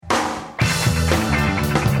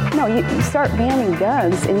you start banning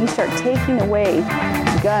guns and you start taking away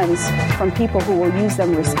guns from people who will use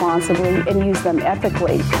them responsibly and use them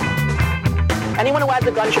ethically. Anyone who has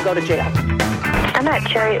a gun should go to jail. I'm at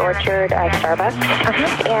Cherry Orchard Starbucks,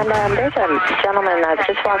 and there's a gentleman that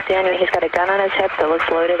just walked in, and he's got a gun on his hip that looks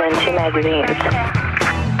loaded and 2 magazines.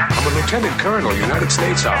 I'm a Lieutenant Colonel, United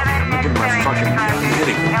States Army. I'm looking at my fucking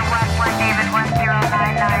hitting. David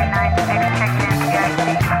 109996, checked in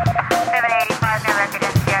CIC. 785, no record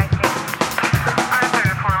in CIC.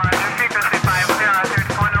 534, Roger, frequency 50,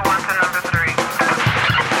 going to 1 to number 3.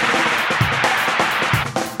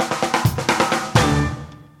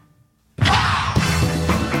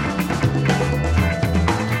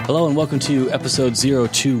 Hello and welcome to episode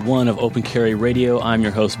 021 of Open Carry Radio. I'm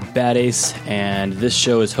your host, Bad Ace, and this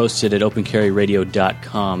show is hosted at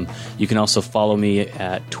opencarryradio.com. You can also follow me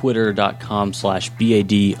at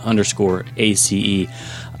twitter.com/BAD_ACE.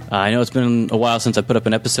 I know it's been a while since I put up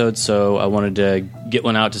an episode, so I wanted to get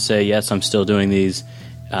one out to say, yes, I'm still doing these.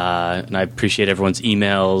 And I appreciate everyone's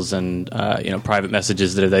emails and private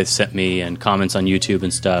messages that they've sent me and comments on YouTube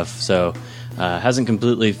and stuff. So hasn't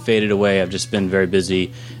completely faded away. I've just been very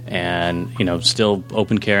busy and still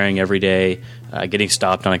open carrying every day, getting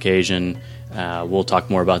stopped on occasion. We'll talk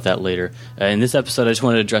more about that later. In this episode, I just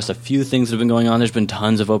wanted to address a few things that have been going on. There's been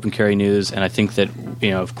tons of open carry news, and I think that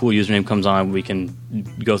if Cool Username comes on, we can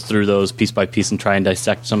go through those piece by piece and try and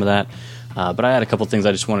dissect some of that. But I had a couple things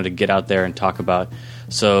I just wanted to get out there and talk about.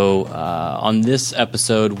 So on this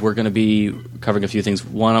episode, we're going to be covering a few things.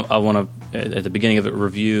 One, I want to, at the beginning of it,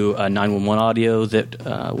 review a 911 audio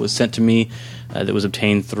that was sent to me that was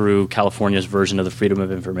obtained through California's version of the Freedom of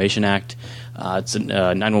Information Act. It's a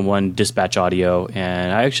 911 dispatch audio,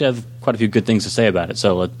 and I actually have quite a few good things to say about it.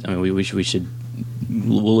 So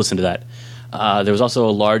we'll listen to that. There was also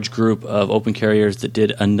a large group of open carriers that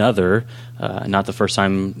did another, not the first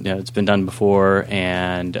time it's been done before,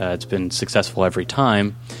 and it's been successful every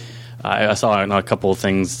time. I saw a couple of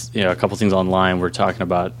things, online were talking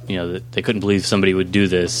about, that they couldn't believe somebody would do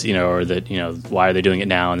this, or that, why are they doing it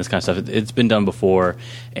now and this kind of stuff. It's been done before,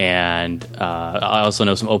 and I also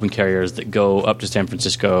know some open carriers that go up to San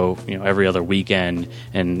Francisco, every other weekend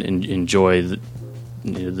and enjoy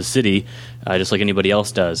the city, just like anybody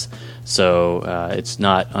else does. So it's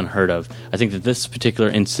not unheard of. I think that this particular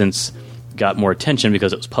instance got more attention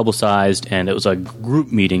because it was publicized and it was a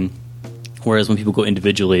group meeting, whereas when people go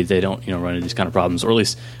individually, they don't run into these kind of problems, or at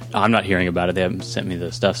least I'm not hearing about it. They haven't sent me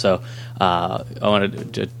the stuff. So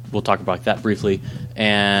we'll talk about that briefly.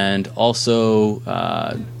 And also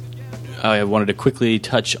I wanted to quickly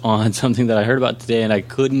touch on something that I heard about today, and I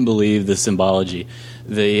couldn't believe the symbology.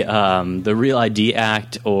 The Real ID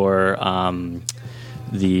Act, or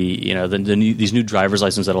these new driver's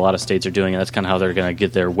license that a lot of states are doing, and that's kind of how they're going to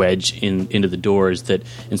get their wedge into the door, is that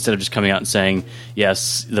instead of just coming out and saying,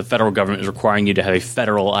 yes, the federal government is requiring you to have a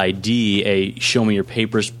federal ID, a show me your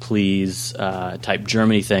papers please type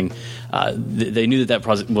Germany thing, they knew that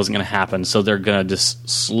project wasn't going to happen, so they're going to just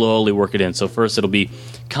slowly work it in. So first it'll be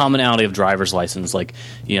commonality of driver's license, like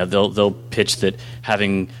they'll pitch that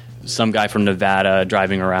having some guy from Nevada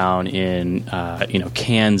driving around in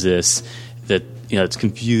Kansas, that it's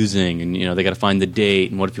confusing, and they got to find the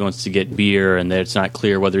date, and what if he wants to get beer and it's not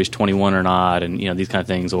clear whether he's 21 or not, and these kind of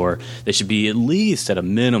things. Or they should be at least at a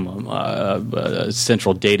minimum a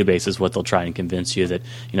central database is what they'll try and convince you that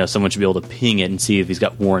someone should be able to ping it and see if he's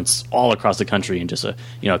got warrants all across the country in just a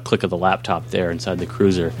click of the laptop there inside the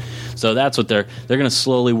cruiser. So that's what they're going to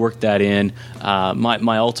slowly work that in.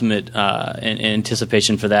 My ultimate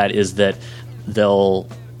anticipation for that is that they'll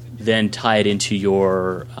then tie it into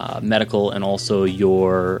your medical and also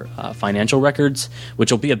your financial records,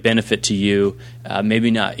 which will be a benefit to you.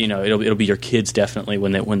 Maybe not, it'll be your kids definitely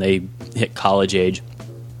when they hit college age.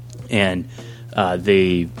 And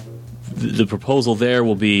the proposal there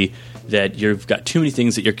will be that you've got too many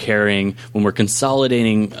things that you're carrying. When we're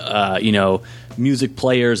consolidating, music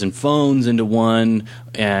players and phones into one,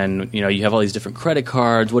 and you have all these different credit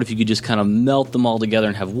cards, what if you could just kind of melt them all together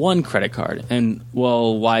and have one credit card? And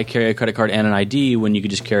well, why carry a credit card and an ID when you could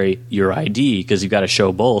just carry your ID, because you've got to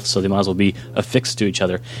show both, so they might as well be affixed to each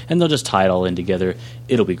other, and they'll just tie it all in together.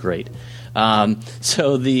 It'll be great.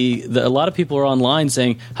 So a lot of people are online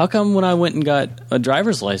saying, how come when I went and got a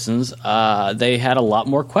driver's license, they had a lot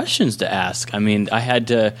more questions to ask? I mean, I had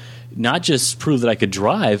to not just prove that I could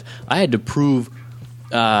drive, I had to prove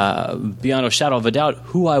beyond a shadow of a doubt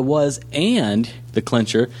who I was, and the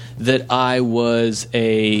clincher, that I was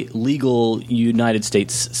a legal United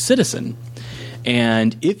States citizen.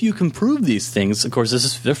 And if you can prove these things, of course,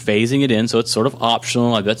 they're phasing it in, so it's sort of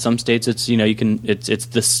optional. I bet some states it's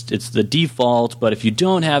it's the default, but if you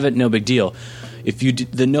don't have it, no big deal. If you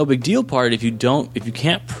the no big deal part, if you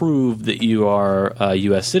can't prove that you are a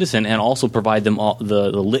U.S. citizen and also provide them all the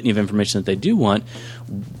litany of information that they do want,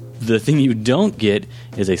 the thing you don't get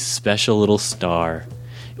is a special little star.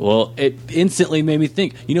 Well, it instantly made me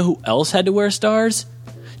think, you know who else had to wear stars?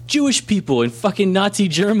 Jewish people in fucking Nazi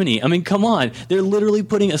Germany. I mean, come on. They're literally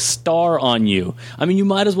putting a star on you. I mean, you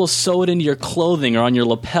might as well sew it into your clothing or on your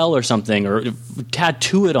lapel or something, or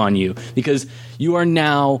tattoo it on you, because you are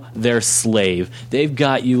now their slave. They've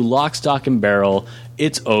got you lock, stock, and barrel.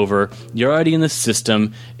 It's over. You're already in the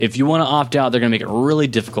system. If you want to opt out, they're going to make it really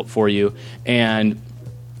difficult for you. And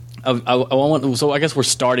so I guess we're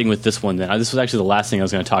starting with this one then. This was actually the last thing I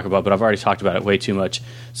was going to talk about, but I've already talked about it way too much.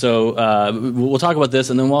 So we'll talk about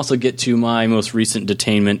this, and then we'll also get to my most recent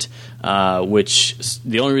detainment, which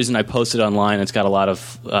the only reason I posted online, it's got a lot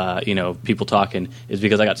of people talking, is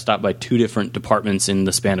because I got stopped by 2 different departments in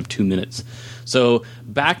the span of 2 minutes. So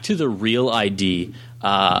back to the Real ID.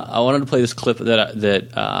 I wanted to play this clip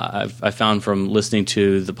that I found from listening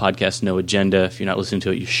to the podcast No Agenda. If you're not listening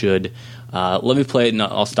to it, you should. Let me play it, and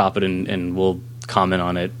I'll stop it, and we'll comment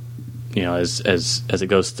on it, as it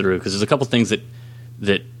goes through. Because there's a couple things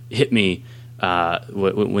that hit me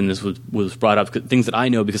when this was brought up. Things that I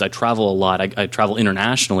know because I travel a lot. I travel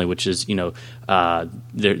internationally, which is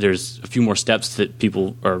there's a few more steps that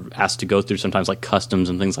people are asked to go through sometimes, like customs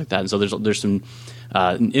and things like that. And so there's some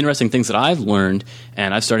interesting things that I've learned,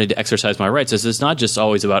 and I've started to exercise my rights. It's not just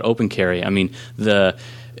always about open carry. I mean,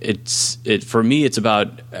 for me, it's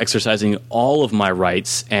about exercising all of my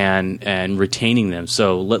rights and retaining them.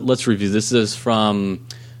 So let's review. This is from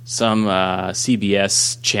some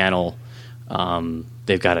CBS channel.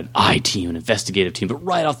 They've got an I-team, an investigative team, but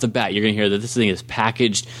right off the bat, you're going to hear that this thing is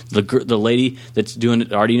packaged. The lady that's doing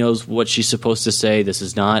it already knows what she's supposed to say. This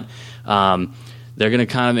is not. They're going to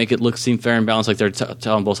kind of make it seem fair and balanced, like they're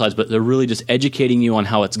telling both sides, but they're really just educating you on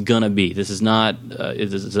how it's going to be. This is not.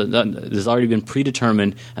 This has already been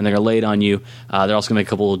predetermined, and they're going to lay it on you. They're also going to make a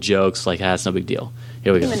couple of jokes, like, it's no big deal.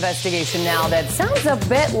 Here we go. Investigation now that sounds a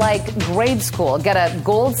bit like grade school. Get a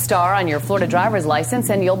gold star on your Florida driver's license,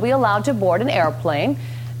 and you'll be allowed to board an airplane.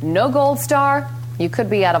 No gold star, you could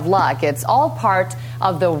be out of luck. It's all part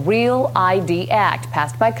of the Real ID Act,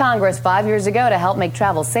 passed by Congress 5 years ago to help make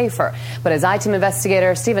travel safer. But as I-team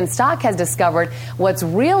investigator Stephen Stock has discovered, what's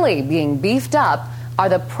really being beefed up are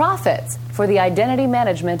the profits for the identity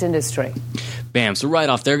management industry. Bam! So right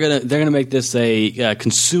off, they're gonna make this a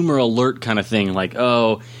consumer alert kind of thing. Like,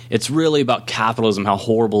 oh, it's really about capitalism, how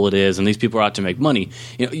horrible it is, and these people are out to make money.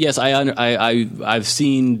 Yes, I've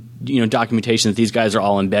seen documentation that these guys are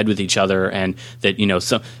all in bed with each other, and that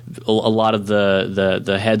a lot of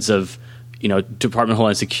the heads of Department of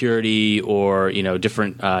Homeland Security or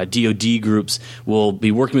different DoD groups will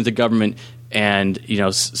be working with the government and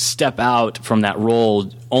step out from that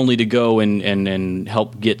role only to go and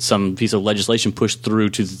help get some piece of legislation pushed through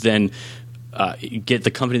to then get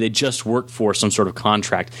the company they just worked for some sort of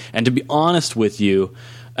contract. And to be honest with you,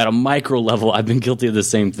 at a micro level, I've been guilty of the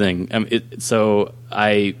same thing. So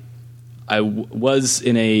I was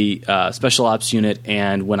in a special ops unit,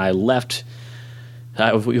 and when I left,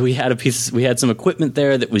 we had some equipment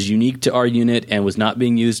there that was unique to our unit and was not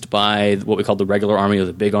being used by what we called the regular army or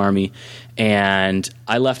the big army. And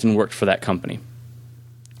I left and worked for that company.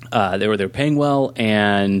 They were paying well,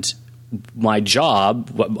 and my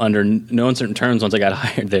job, under no uncertain terms, once I got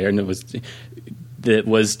hired there, and it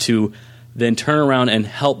was to then turn around and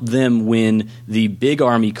help them win the big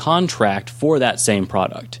army contract for that same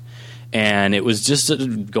product. And it was just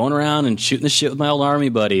going around and shooting the shit with my old army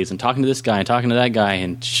buddies and talking to this guy and talking to that guy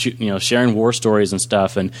and sharing war stories and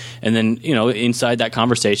stuff. And then inside that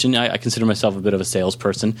conversation, I consider myself a bit of a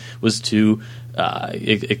salesperson, was to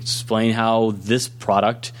explain how this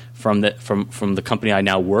product from the company I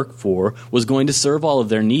now work for was going to serve all of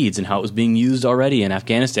their needs, and how it was being used already in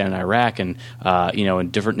Afghanistan and Iraq and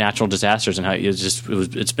in different natural disasters, and how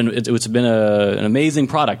it's been an amazing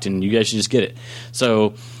product, and you guys should just get it.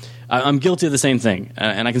 So I'm guilty of the same thing,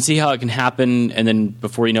 and I can see how it can happen, and then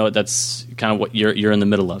before you know it, that's kind of what you're in the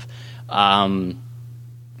middle of.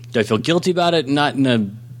 Do I feel guilty about it? Not in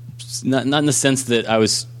the sense that I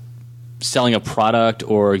was selling a product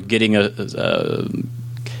or getting a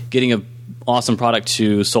awesome product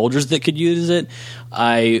to soldiers that could use it.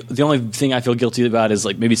 The only thing I feel guilty about is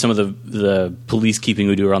like maybe some of the police keeping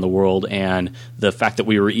we do around the world, and the fact that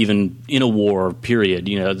we were even in a war period.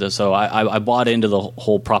 So I bought into the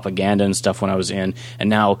whole propaganda and stuff when I was in, and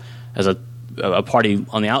now as a a party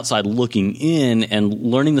on the outside looking in and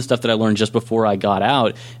learning the stuff that I learned just before I got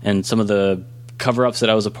out, and some of the cover-ups that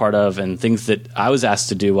I was a part of and things that I was asked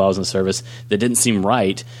to do while I was in the service that didn't seem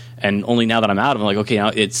right. And only now that I'm out, I'm like, okay, now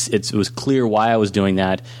it was clear why I was doing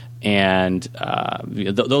that, and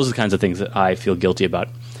those are the kinds of things that I feel guilty about.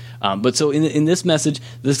 But so in this message,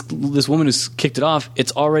 this woman who's kicked it off,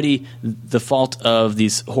 it's already the fault of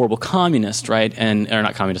these horrible communists, right? Or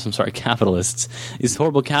not communists, I'm sorry, capitalists. These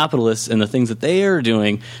horrible capitalists and the things that they are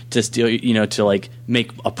doing to steal, to like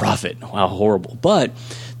make a profit. Wow, horrible. But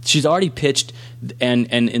she's already pitched, and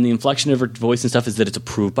in the inflection of her voice and stuff is that it's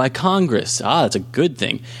approved by Congress. That's a good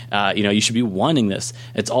thing. You should be wanting this.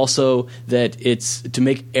 It's also that it's to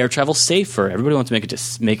make air travel safer. Everybody wants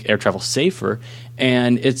to make air travel safer,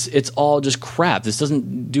 and it's all just crap. This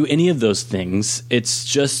doesn't do any of those things. It's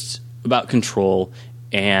just about control,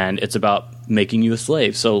 and it's about making you a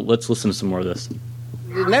slave. So let's listen to some more of this.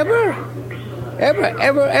 Never,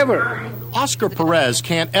 ever. Oscar Perez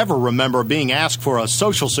can't ever remember being asked for a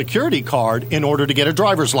Social Security card in order to get a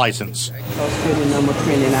driver's license.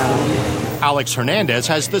 Alex Hernandez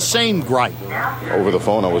has the same gripe. Over the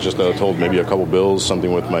phone, I was just told maybe a couple bills,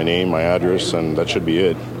 something with my name, my address, and that should be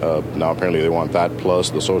it. Now apparently they want that plus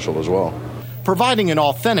the social as well. Providing an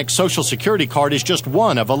authentic Social Security card is just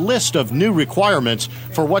one of a list of new requirements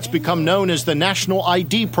for what's become known as the National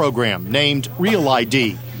ID Program, named Real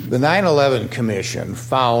ID. The 9/11 Commission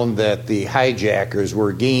found that the hijackers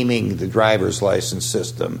were gaming the driver's license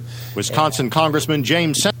system. Wisconsin Congressman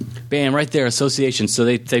James Bam, right there, association. So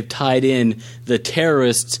they've tied in the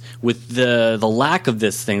terrorists with the lack of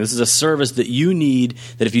this thing. This is a service that you need,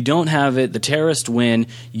 that if you don't have it, the terrorists win.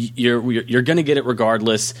 You're going to get it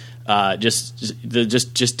regardless.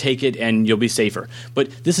 Just take it and you'll be safer.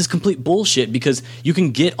 But this is complete bullshit because you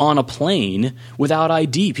can get on a plane without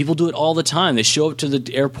ID. People do it all the time. They show up to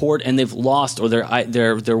the airport and they've lost, or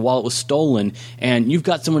their wallet was stolen, and you've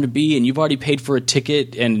got somewhere to be and you've already paid for a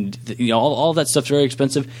ticket, and all that stuff's very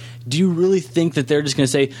expensive. Do you really think that they're just going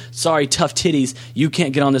to say, sorry, tough titties, you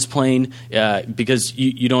can't get on this plane because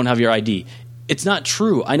you don't have your ID? It's not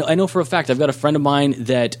true. I know for a fact. I've got a friend of mine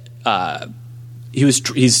that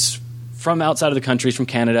he's from outside of the country, he's from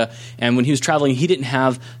Canada, and when he was traveling, he didn't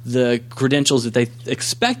have the credentials that they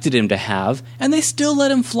expected him to have, and they still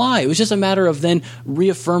let him fly. It was just a matter of then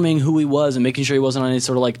reaffirming who he was and making sure he wasn't on any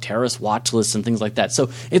sort of like terrorist watch lists and things like that.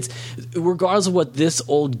 So it's, regardless of what this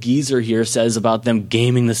old geezer here says about them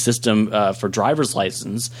gaming the system for driver's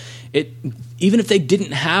license, even if they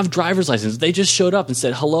didn't have driver's license, they just showed up and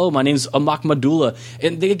said, hello, my name's Amak Madula,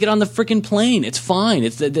 and they could get on the freaking plane. It's fine.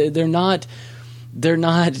 They're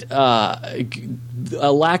not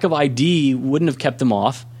a lack of ID wouldn't have kept them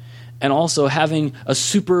off, and also having a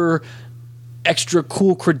super extra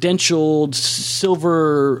cool credentialed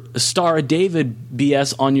silver Star of David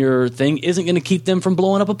BS on your thing isn't going to keep them from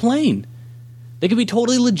blowing up a plane. They could be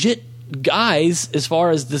totally legit guys as far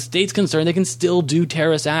as the state's concerned. They can still do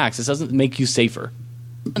terrorist acts. This doesn't make you safer.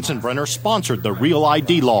 Sensenbrenner sponsored the Real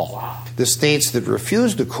ID law. The states that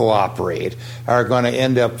refuse to cooperate are going to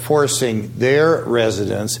end up forcing their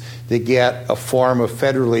residents to get a form of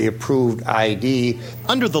federally approved ID.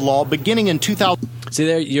 Under the law, beginning in 2000. See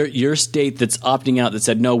there, your state that's opting out that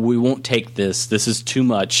said, no, we won't take this. This is too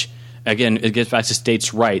much. Again, it gets back to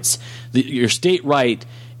states' rights. Your state right,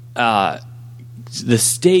 the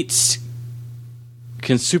states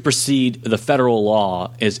can supersede the federal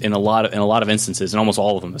law is in a lot of instances, and almost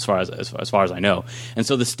all of them, as far as I know. And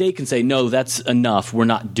so the state can say, no, that's enough. We're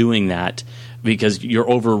not doing that because you're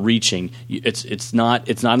overreaching. It's not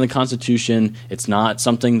in the Constitution. It's not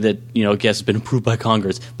something that I guess has been approved by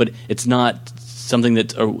Congress, but it's not something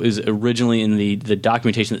that is originally in the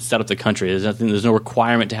documentation that set up the country. There's no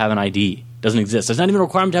requirement to have an ID. It doesn't exist. There's not even a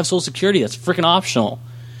requirement to have Social Security. That's freaking optional.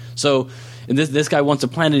 So this guy wants to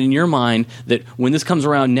plant it in your mind that when this comes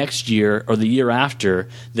around next year or the year after,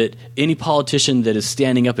 that any politician that is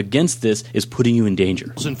standing up against this is putting you in danger.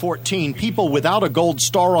 2014, people without a gold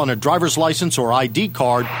star on a driver's license or ID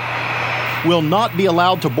card will not be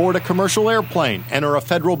allowed to board a commercial airplane, enter a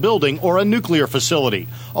federal building, or a nuclear facility.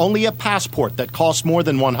 Only a passport that costs more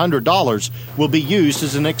than $100 will be used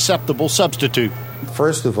as an acceptable substitute.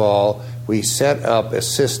 First of all, we set up a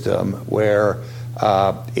system where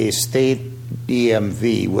a state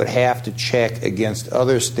DMV would have to check against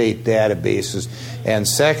other state databases, and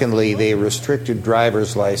secondly, they restricted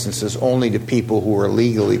driver's licenses only to people who are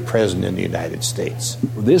legally present in the United States.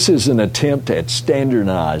 This is an attempt at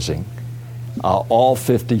standardizing all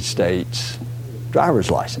 50 states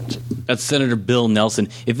driver's license. That's Senator Bill Nelson.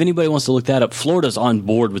 If anybody wants to look that up, Florida's on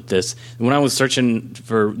board with this. When I was searching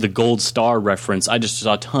for the Gold Star reference, I just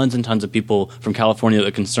saw tons and tons of people from California that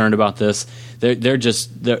are concerned about this. They're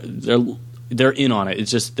in on it.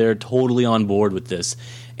 It's just they're totally on board with this,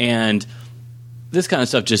 and this kind of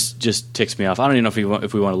stuff just ticks me off. I don't even know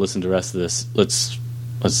if we want to listen to the rest of this. Let's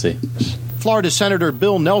see. Florida Senator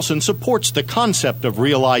Bill Nelson supports the concept of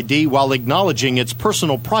Real ID while acknowledging its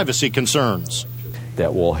personal privacy concerns.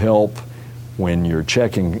 That will help when you're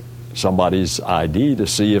checking somebody's ID to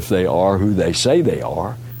see if they are who they say they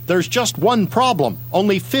are. There's just one problem.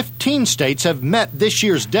 Only 15 states have met this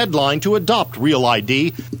year's deadline to adopt Real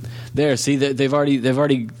ID. There, see, they've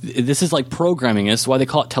already. This is like programming. That's why they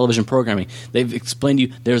call it television programming. They've explained to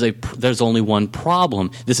you there's only one problem.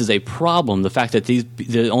 This is a problem. The fact that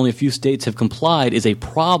only a few states have complied is a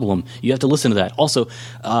problem. You have to listen to that. Also,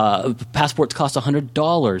 passports cost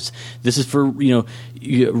 $100. This is for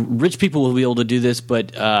rich people will be able to do this,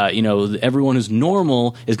 but everyone who's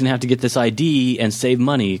normal is going to have to get this ID and save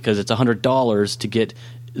money because it's $100 to get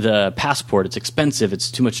the passport. It's expensive. It's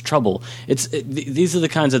too much trouble. These are the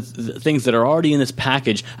kinds of things that are already in this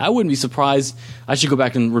package. I wouldn't be surprised. I should go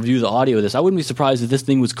back and review the audio of this. I wouldn't be surprised if this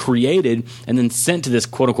thing was created and then sent to this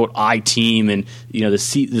quote unquote I-team and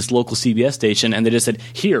this local CBS station, and they just said,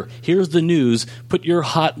 here's the news. Put your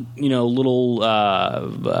hot little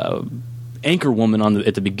anchor woman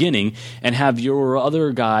at the beginning, and have your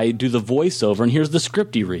other guy do the voiceover. And here's the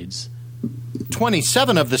script he reads.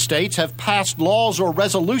 27 of the states have passed laws or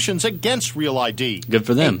resolutions against Real ID. Good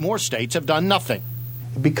for them. 8 more states have done nothing.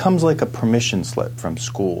 It becomes like a permission slip from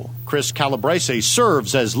school. Chris Calabrese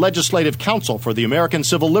serves as legislative counsel for the American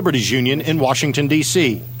Civil Liberties Union in Washington,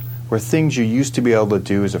 D.C. Where things you used to be able to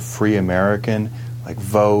do as a free American, like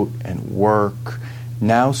vote and work,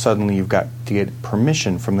 now suddenly you've got to get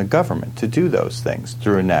permission from the government to do those things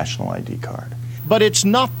through a national ID card. But it's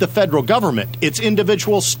not the federal government. It's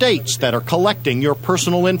individual states that are collecting your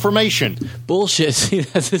personal information. Bullshit. See,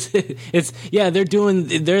 they're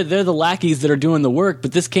the lackeys that are doing the work,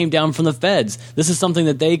 but this came down from the feds. This is something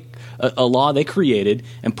that a law they created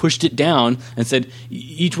and pushed it down and said,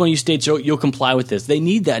 each one of you states, you'll comply with this. They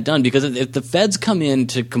need that done because if the feds come in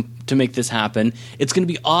to make this happen, it's going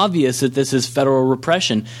to be obvious that this is federal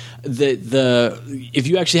repression. If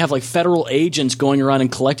you actually have like federal agents going around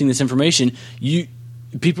and collecting this information,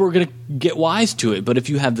 people are going to get wise to it. But if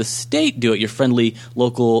you have the state do it, your friendly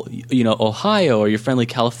local, Ohio, or your friendly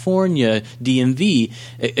California, DMV,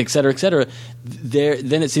 et cetera,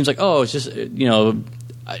 then it seems like, it's just,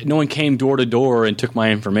 no one came door to door and took my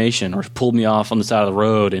information or pulled me off on the side of the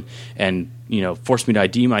road and forced me to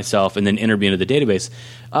ID myself and then enter me into the database.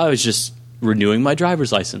 I was just renewing my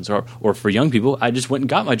driver's license, or for young people, I just went and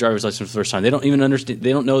got my driver's license for the first time. They don't even understand.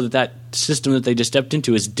 They don't know that system that they just stepped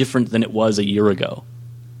into is different than it was a year ago.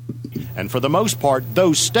 And for the most part,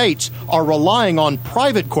 those states are relying on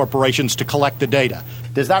private corporations to collect the data.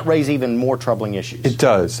 Does that raise even more troubling issues? It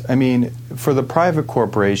does. I mean, for the private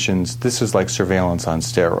corporations, this is like surveillance on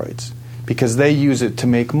steroids because they use it to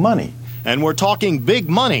make money. And we're talking big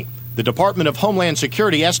money. The Department of Homeland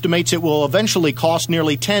Security estimates it will eventually cost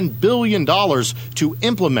nearly $10 billion to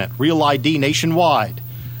implement Real ID nationwide.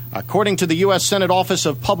 According to the U.S. Senate Office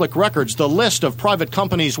of Public Records, the list of private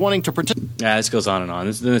companies wanting to protect... Yeah, this goes on and on.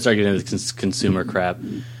 Then they start getting into the consumer crap.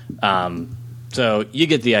 So you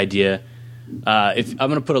get the idea. I'm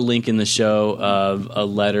going to put a link in the show of a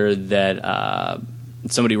letter that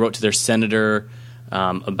somebody wrote to their senator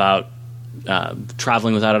about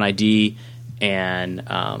traveling without an ID, and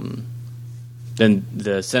then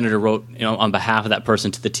the senator wrote, on behalf of that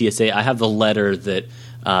person to the TSA. I have the letter that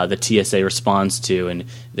the TSA responds to, and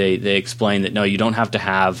they explain that no, you don't have to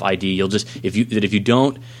have ID. You'll just if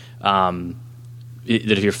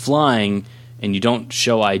you're flying and you don't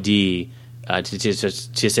show ID to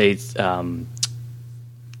TSA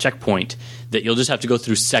checkpoint, that you'll just have to go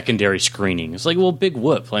through secondary screening. It's like, well, big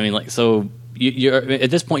whoop. I mean, so you're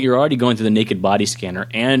at this point you're already going through the naked body scanner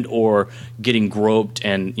and or getting groped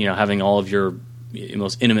and having all of your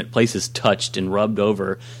most intimate places touched and rubbed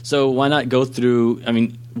over. So why not go through? I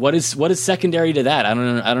mean, what is secondary to that? I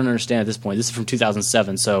don't understand at this point. This is from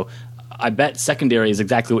 2007, so I bet secondary is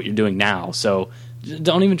exactly what you're doing now. So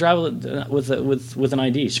don't even drive with an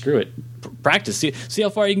ID. Screw it. Practice. See how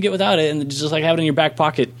far you can get without it, and just like have it in your back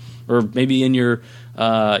pocket or maybe in your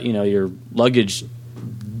your luggage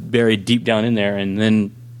buried deep down in there, and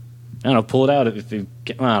then I don't know, pull it out if you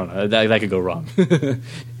can. I don't know. That could go wrong.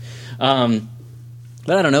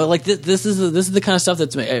 But I don't know. Like this is the kind of stuff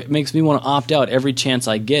that makes me want to opt out every chance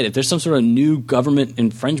I get. If there's some sort of new government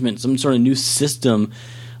infringement, some sort of new system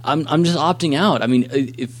I'm just opting out. I mean,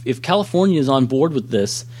 if California is on board with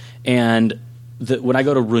this, and when I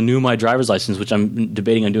go to renew my driver's license, which I'm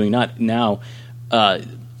debating on doing not now,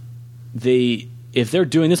 if they're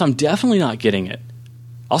doing this, I'm definitely not getting it.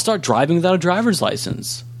 I'll start driving without a driver's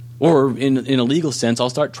license, or in a legal sense, I'll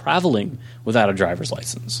start traveling without a driver's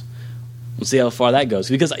license. We'll see how far that goes,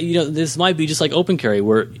 because this might be just like open carry,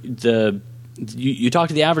 where you talk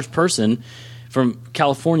to the average person from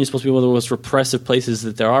California, supposed to be one of the most repressive places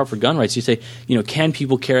that there are for gun rights. You say, can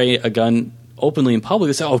people carry a gun openly in public?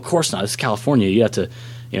 They say, oh, of course not. It's California. You have to,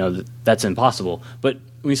 that's impossible. But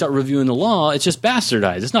when you start reviewing the law, it's just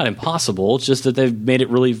bastardized. It's not impossible. It's just that they've made it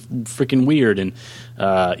really freaking weird, and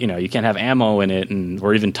you can't have ammo in it,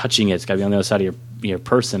 or even touching it. It's got to be on the other side of your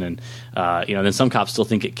person, and then some cops still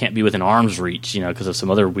think it can't be within arm's reach, because of some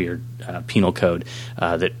other weird penal code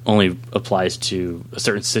that only applies to a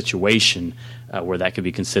certain situation where that could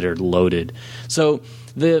be considered loaded. So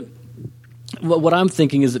what I'm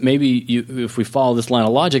thinking is that maybe if we follow this line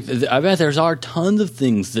of logic, I bet there are tons of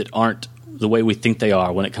things that aren't the way we think they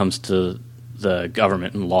are when it comes to the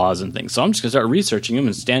government and laws and things. So I'm just going to start researching them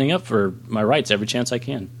and standing up for my rights every chance I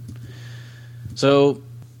can. So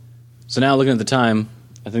now looking at the time,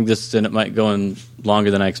 I think this might go in longer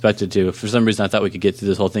than I expected to. For some reason, I thought we could get through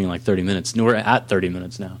this whole thing in like 30 minutes. No, we're at 30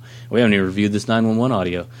 minutes now. We haven't even reviewed this 911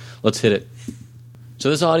 audio. Let's hit it. So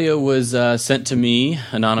this audio was sent to me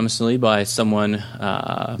anonymously by someone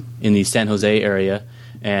in the San Jose area,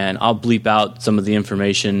 and I'll bleep out some of the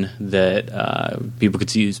information that people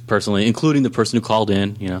could use personally, including the person who called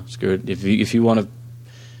in. Screw it. If you want to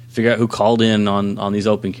figure out who called in on these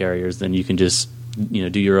open carriers, then you can just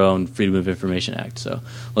do your own Freedom of Information Act. So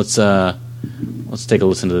let's take a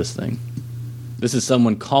listen to this thing. This is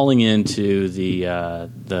someone calling into the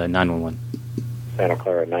 911. Santa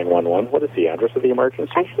Clara 911. What is the address of the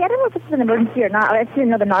emergency? Actually, I don't know if this is an emergency or not. I actually didn't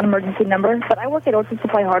know the non-emergency number, but I work at Orchard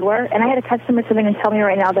Supply Hardware, and I had a customer come in and tell me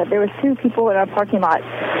right now that there was 2 people in our parking lot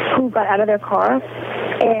who got out of their car,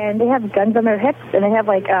 and they have guns on their hips, and they have,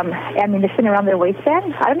 ammunition around their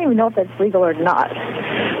waistband. I don't even know if that's legal or not.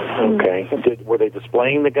 Okay. Were they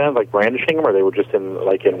displaying the guns, like brandishing them, or they were just in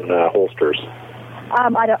holsters?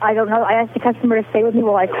 I don't know. I asked the customer to stay with me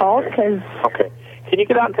while I called, because... Okay. Can you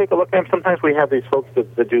get out and take a look? And sometimes we have these folks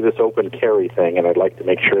that do this open carry thing, and I'd like to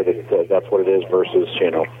make sure that that's what it is versus,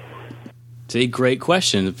 It's a great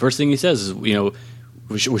question. The first thing he says is,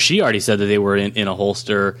 she already said that they were in a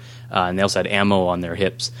holster, and they also had ammo on their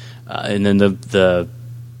hips. And then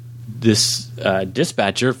this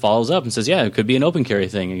dispatcher follows up and says, yeah, it could be an open carry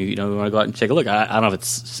thing. We want to go out and take a look. I don't know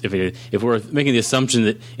if we're making the assumption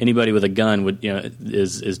that anybody with a gun would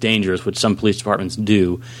is dangerous, which some police departments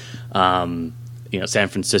do. San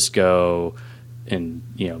Francisco and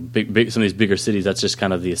big some of these bigger cities, that's just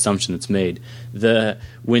kind of the assumption that's made.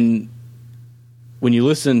 When you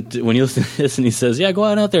listen to this and he says, yeah, go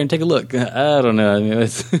out there and take a look, I don't know. I mean,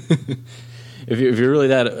 if you're really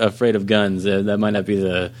that afraid of guns, that might not be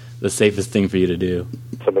the safest thing for you to do.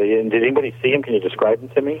 Did anybody see him? Can you describe them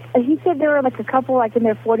to me? He said there were a couple in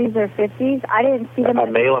their 40s or 50s. I didn't see them. A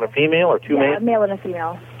male and a female, or two males? A male and a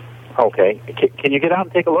female. Okay. Can you get out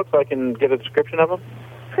and take a look so I can get a description of them?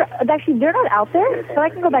 Sure. Actually, they're not out there, so I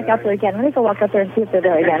can go back out there again. Let me go walk out there and see if they're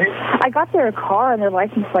there again. I got their car and their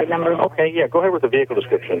license plate number. Okay, yeah, go ahead with the vehicle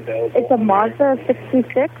description. It's a Mazda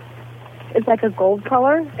 626. It's like a gold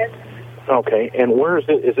color. Okay, and where is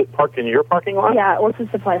it? Is it parked in your parking lot? Yeah, Orchard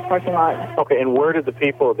Supply's parking lot. Okay, and where did the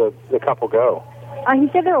couple go? He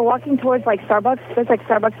said they were walking towards Starbucks. There's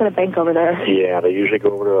Starbucks at a bank over there. Yeah, they usually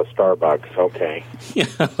go over to a Starbucks. Okay. Yeah,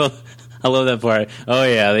 I love that part. Oh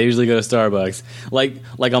yeah, they usually go to Starbucks.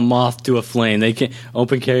 Like a moth to a flame.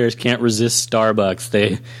 Open carriers can't resist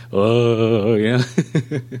Starbucks. Oh,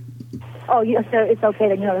 yeah, so it's okay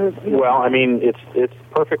that Well, I mean, it's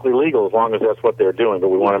perfectly legal as long as that's what they're doing, but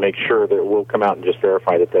we want to make sure that we'll come out and just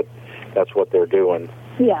verify that's what they're doing.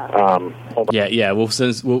 Yeah. Yeah. We'll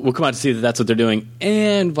come out to see that that's what they're doing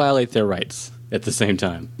and violate their rights at the same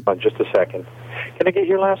time. Just a second. Can I get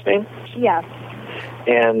your last name? Yes.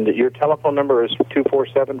 And your telephone number is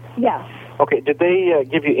 247? Yes. Okay. Did they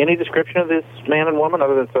give you any description of this man and woman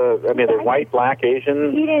other than they're white, black,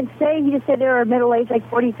 Asian? He didn't say. He just said they were middle-aged,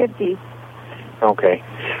 40, 50. Okay.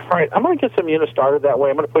 All right. I'm going to get some units started that way.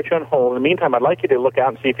 I'm going to put you on hold. In the meantime, I'd like you to look out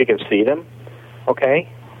and see if you can see them. Okay?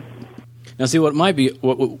 Now, see, what might be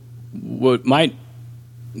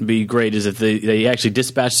great is if they actually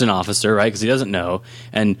dispatched an officer, right, because he doesn't know,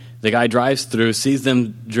 and The guy drives through, sees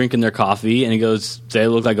them drinking their coffee, and he goes, they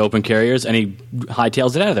look like open carriers, and he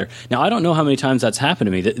hightails it out of there. Now, I don't know how many times that's happened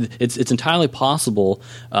to me. It's entirely possible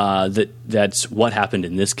that that's what happened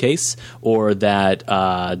in this case, or that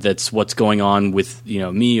that's what's going on with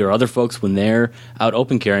me or other folks when they're out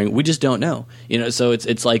open carrying. We just don't know. So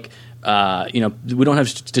it's like. We don't have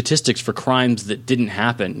statistics for crimes that didn't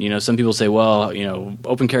happen. Some people say, well,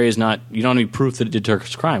 open carry is not, you don't have any proof that it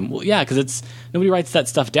deters crime. Well, yeah, because nobody writes that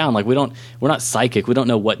stuff down. Like we're not psychic. We don't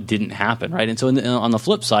know what didn't happen, right? And so on the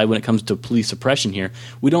flip side, when it comes to police suppression here,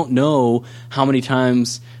 we don't know how many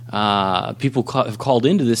times people have called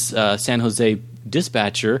into this San Jose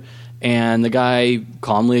dispatcher, and the guy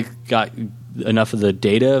calmly got enough of the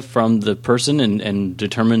data from the person and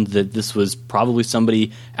determined that this was probably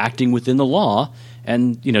somebody acting within the law.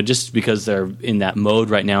 And, just because they're in that mode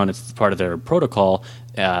right now and it's part of their protocol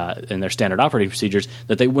and their standard operating procedures,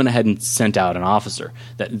 that they went ahead and sent out an officer.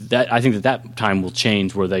 That I think that time will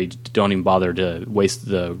change where they don't even bother to waste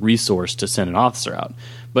the resource to send an officer out.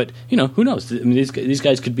 But, who knows? I mean, these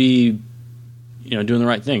guys could be, doing the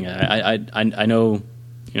right thing. I know,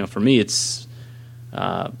 for me, it's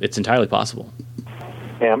entirely possible.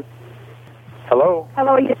 Ma'am? Hello?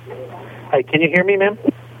 Hello, yes. Hi, can you hear me, ma'am?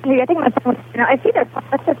 I think my phone was... I see their car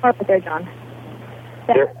right there, John.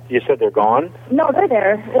 You said they're gone? No, they're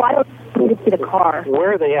there. Well, I don't need to see the car.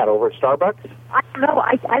 Where are they at? Over at Starbucks? I don't know.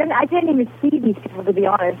 I didn't even see these people, to be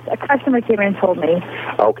honest. A customer came in and told me.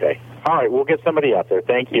 Okay. All right, we'll get somebody out there.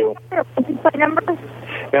 Thank you. License plate number?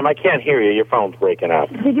 Ma'am, I can't hear you. Your phone's breaking up.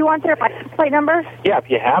 Did you want their license plate number? Yeah, if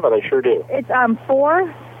you have it, I sure do. It's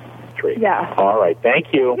 4... 3. Yeah. All right,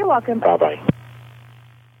 thank you. You're welcome. Bye-bye.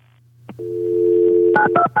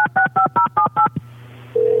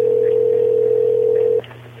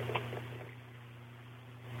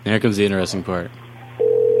 Here comes the interesting part.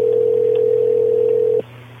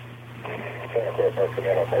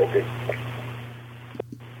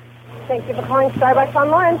 Thank you for calling Starbucks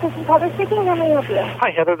Online. This is Heather speaking. How may I help you? Hi,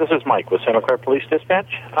 Heather. This is Mike with Santa Clara Police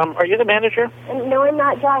Dispatch. Are you the manager? No, I'm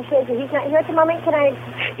not. Josh is. He's not here at the moment. Can I...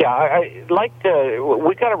 Yeah, I'd like to...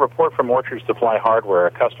 We got a report from Orchard Supply Hardware.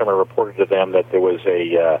 A customer reported to them that there was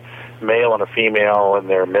a male and a female in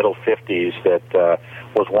their middle 50s that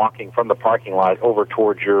was walking from the parking lot over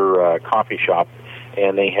towards your coffee shop,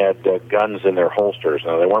 and they had guns in their holsters.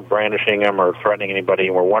 Now, they weren't brandishing them or threatening anybody,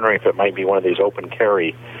 and we're wondering if it might be one of these open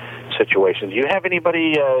carry situations. Do you have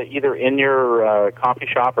anybody either in your coffee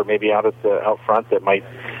shop or maybe out front that might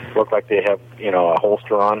look like they have, a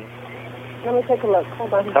holster on? Let me take a look.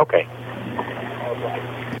 Hold on. Okay.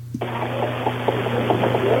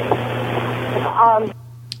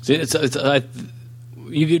 See,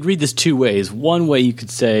 you could read this two ways. One way you could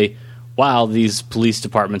say, wow, these police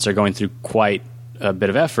departments are going through quite a bit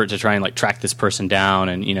of effort to try and track this person down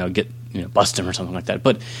and get bust him or something like that.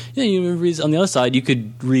 But on the other side, you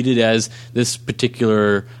could read it as this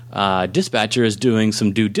particular dispatcher is doing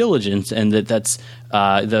some due diligence, and that's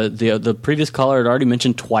the previous caller had already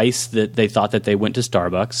mentioned twice that they thought that they went to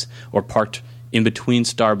Starbucks or parked in between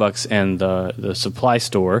Starbucks and the supply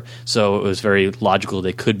store, so it was very logical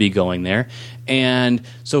they could be going there. And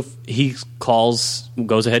so he goes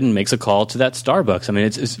ahead and makes a call to that Starbucks. I mean,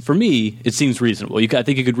 it's for me, it seems reasonable. I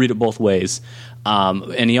think you could read it both ways.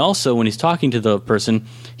 And he also, when he's talking to the person,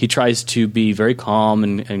 he tries to be very calm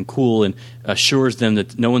and cool and assures them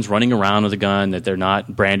that no one's running around with a gun, that they're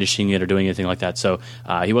not brandishing it or doing anything like that. So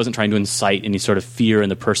he wasn't trying to incite any sort of fear in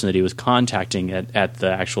the person that he was contacting at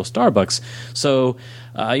the actual Starbucks. So,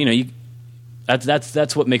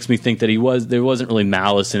 that's what makes me think that there wasn't really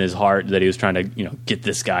malice in his heart that he was trying to get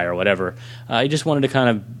this guy or whatever. He just wanted to kind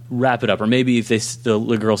of wrap it up. Or maybe if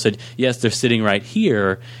the girl said yes, they're sitting right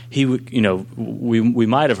here, he would we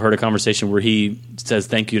might have heard a conversation where he says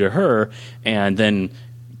thank you to her and then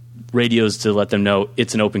radios to let them know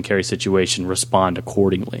it's an open carry situation, respond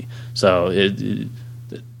accordingly. So it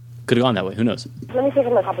could have gone that way. Who knows? Let me take a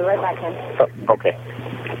look. I'll be right back, Ken. Okay.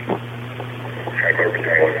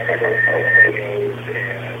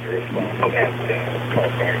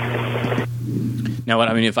 Now,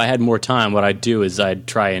 if I had more time, what I'd do is I'd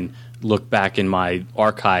try and look back in my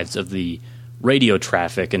archives of the radio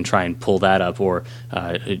traffic and try and pull that up, or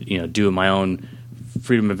do my own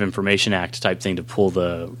Freedom of Information Act type thing to pull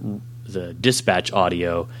the dispatch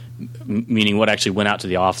audio, meaning what actually went out to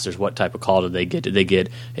the officers. What type of call did they get? Did they get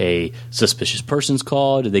a suspicious persons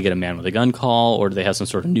call? Did they get a man with a gun call? Or do they have some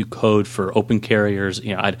sort of new code for open carriers?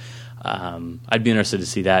 I'd be interested to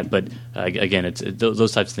see that. But again,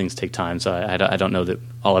 those types of things take time, so I don't know that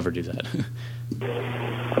I'll ever do that.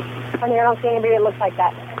 Honey, I don't see anybody that looks like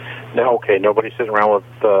that. No, okay. Nobody's sitting around with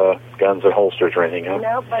guns and holsters or anything, huh?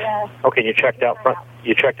 No, but Okay, you checked out front.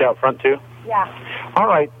 You checked out front too. yeah. All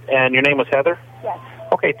right. And your name was Heather. Yes.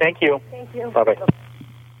 Okay. Thank you. Thank you. Bye bye.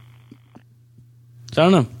 So I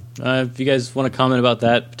don't know. If you guys want to comment about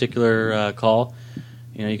that particular call,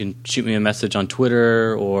 you can shoot me a message on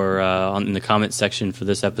Twitter or in the comment section for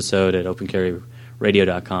this episode at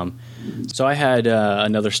opencarryradio.com. So I had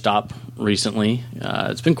another stop recently.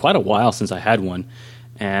 It's been quite a while since I had one,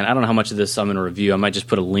 and I don't know how much of this I'm going to review. I might just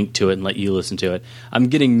put a link to it and let you listen to it. I'm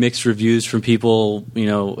getting mixed reviews from people,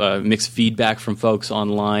 mixed feedback from folks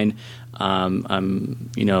online.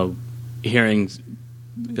 I'm hearing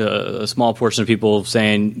a small portion of people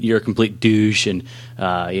saying you're a complete douche and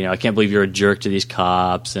I can't believe you're a jerk to these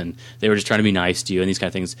cops and they were just trying to be nice to you and these kind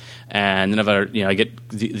of things. And then I get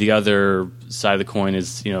the other side of the coin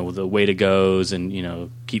is the way to goes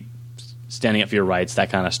and keep standing up for your rights,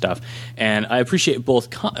 that kind of stuff. And I appreciate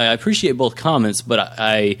both comments, but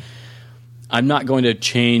I'm not going to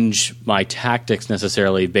change my tactics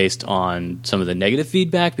necessarily based on some of the negative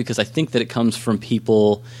feedback, because I think that it comes from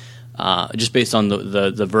people just based on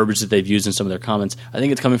the verbiage that they've used in some of their comments. I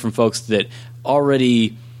think it's coming from folks that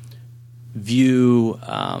already view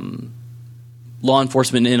law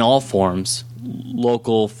enforcement in all forms,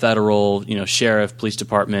 local, federal, sheriff, police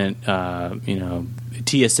department,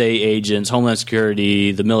 TSA agents, Homeland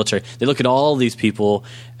Security, the military. They look at all these people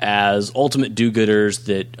as ultimate do-gooders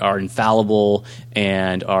that are infallible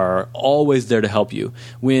and are always there to help you,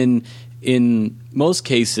 when in most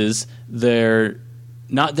cases they're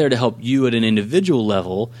not there to help you at an individual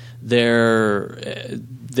level. They're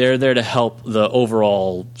there to help the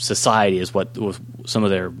overall society, is what some of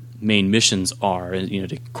their main missions are,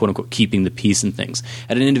 to quote unquote keeping the peace and things.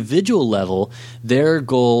 At an individual level, their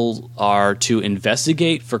goals are to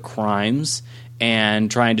investigate for crimes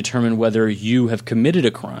and try and determine whether you have committed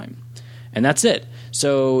a crime. And that's it.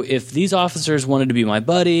 So if these officers wanted to be my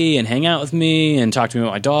buddy and hang out with me and talk to me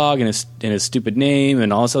about my dog and his stupid name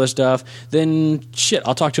and all this other stuff, then shit,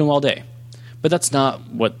 I'll talk to them all day. But that's not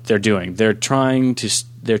what they're doing. They're trying to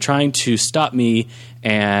stop me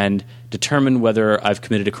and determine whether I've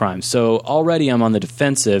committed a crime. So already I'm on the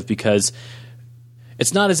defensive, because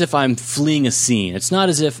it's not as if I'm fleeing a scene. It's not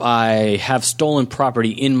as if I have stolen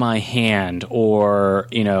property in my hand or,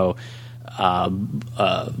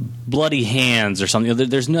 bloody hands or something.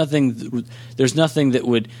 There's nothing that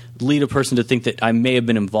would lead a person to think that I may have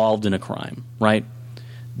been involved in a crime, right?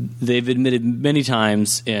 They've admitted many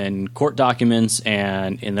times in court documents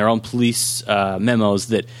and in their own police memos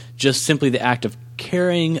that just simply the act of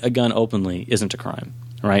carrying a gun openly isn't a crime,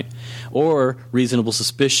 right? Or reasonable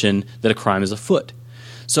suspicion that a crime is afoot.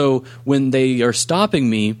 So when they are stopping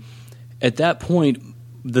me, at that point,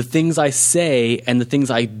 the things I say and the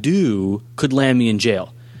things I do could land me in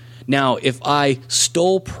jail. Now, if I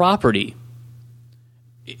stole property,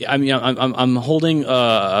 I'm holding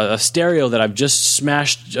a stereo that I've just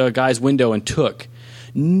smashed a guy's window and took.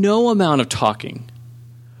 No amount of talking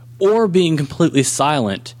or being completely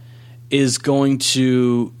silent is going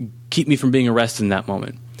to keep me from being arrested in that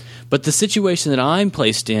moment. But the situation that I'm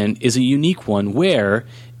placed in is a unique one where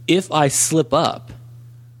if I slip up,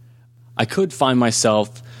 I could find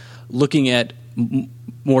myself looking at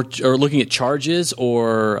charges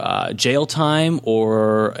or jail time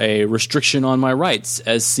or a restriction on my rights,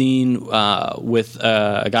 as seen with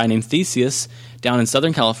a guy named Theseus down in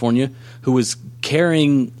Southern California who was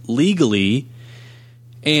carrying legally,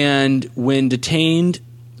 and when detained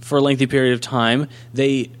for a lengthy period of time,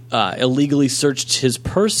 they illegally searched his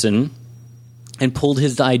person and pulled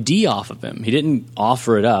his ID off of him. He didn't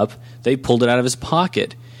offer it up. They pulled it out of his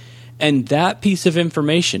pocket. And that piece of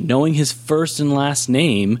information, knowing his first and last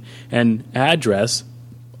name and address,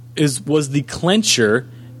 was the clincher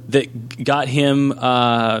that got him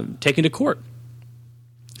taken to court.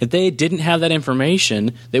 If they didn't have that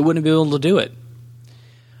information, they wouldn't be able to do it.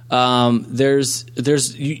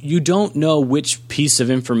 You don't know which piece of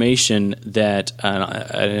information that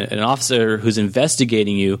an officer who's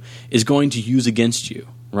investigating you is going to use against you,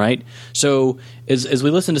 right? So as we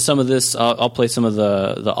listen to some of this, I'll play some of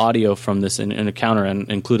the audio from this in a counter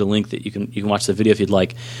and include a link that you can watch the video if you'd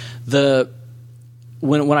like.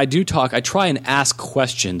 When I do talk, I try and ask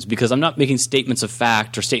questions because I'm not making statements of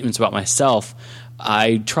fact or statements about myself.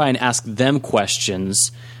 I try and ask them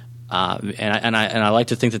questions. And I like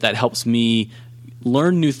to think that helps me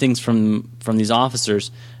learn new things from these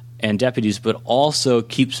officers and deputies, but also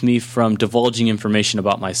keeps me from divulging information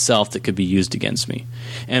about myself that could be used against me.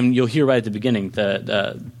 And you'll hear right at the beginning,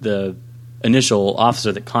 the initial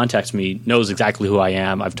officer that contacts me knows exactly who I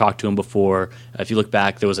am. I've talked to him before. If you look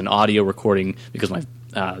back, there was an audio recording because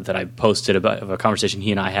that I posted about of a conversation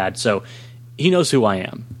he and I had. So he knows who I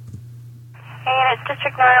am. Hey, it's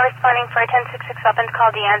District 9 responding for a 1066 weapons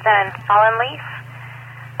call Deanza and Fallen Leaf.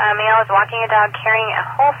 Male is walking a dog carrying a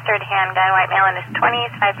holstered handgun. White male in his 20s,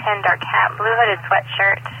 5'10", dark hat, blue hooded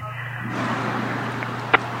sweatshirt.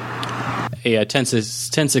 A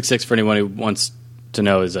 1066 for anyone who wants to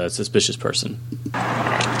know is a suspicious person.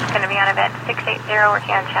 It's going to be on event 680, working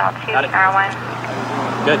on channel 2, R1.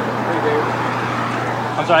 Good.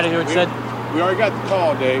 I'm sorry, I didn't hear what you said. We already got the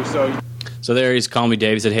call, Dave, So there he's calling me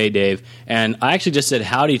Dave. He said, "Hey, Dave." And I actually just said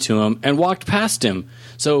howdy to him and walked past him.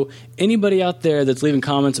 So anybody out there that's leaving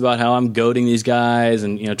comments about how I'm goading these guys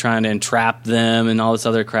and, trying to entrap them and all this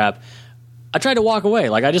other crap, I tried to walk away.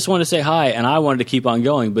 Like, I just wanted to say hi, and I wanted to keep on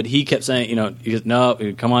going. But he kept saying, he goes, "No,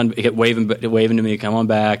 come on," he kept waving to me, "Come on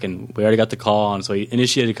back." And we already got the call, and so he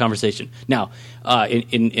initiated a conversation. Now,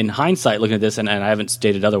 in hindsight, looking at this, and I haven't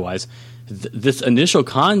stated otherwise, this initial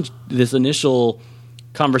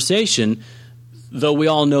conversation, though we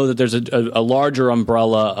all know that there's a larger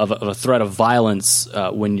umbrella of a threat of violence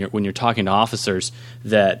when you're talking to officers,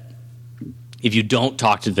 that if you don't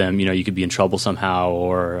talk to them, you could be in trouble somehow,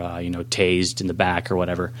 or tased in the back or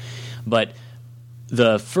whatever. But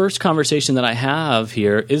the first conversation that I have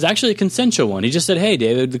here is actually a consensual one. He just said, "Hey,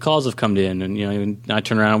 David, the calls have come in," and I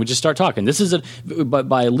turn around and we just start talking. This is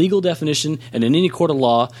by legal definition and in any court of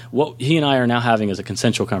law, what he and I are now having is a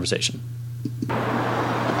consensual conversation.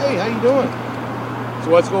 Hey, how you doing?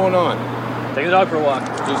 So what's going on? Taking the dog for a walk.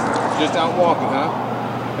 Just out walking, huh?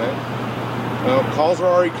 Okay. Well, calls are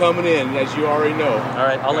already coming in, as you already know. All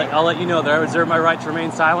right, I'll let you know that I reserve my right to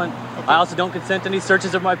remain silent. Okay. I also don't consent to any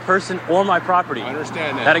searches of my person or my property. I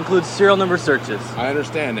understand that. That includes serial number searches. I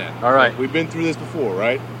understand that. All right. We've been through this before,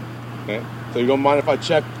 right? Okay. So you don't mind if I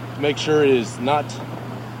check to make sure it is not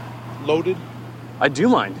loaded? I do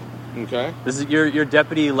mind. Okay. This is your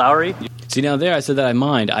Deputy Lowry? See, now there I said that I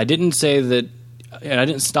mind. I didn't say that, and I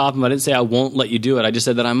didn't stop him. I didn't say I won't let you do it. I just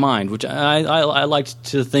said that I mind, which I liked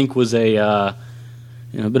to think was a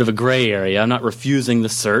bit of a gray area. I'm not refusing the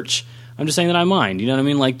search. I'm just saying that I mind. You know what I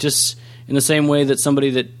mean? Like, just in the same way that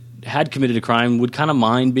somebody that had committed a crime would kind of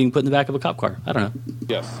mind being put in the back of a cop car. I don't know.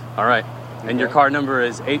 Yes. All right. And your car number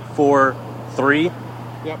is 843?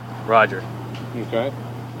 Yep. Roger. Okay.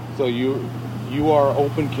 So you are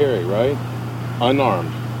open carry, right?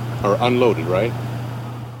 Unarmed. Or unloaded, right?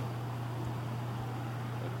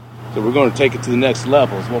 So we're going to take it to the next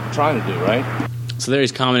level is what we're trying to do, right? So there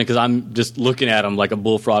he's commenting because I'm just looking at him like a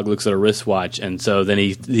bullfrog looks at a wristwatch, and so then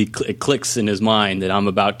it clicks in his mind that I'm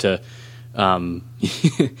about to, in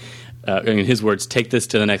his words, take this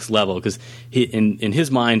to the next level, because in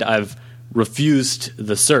his mind I've refused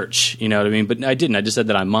the search, you know what I mean? But I didn't. I just said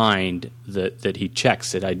that I mind that he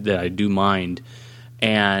checks it. That I do mind,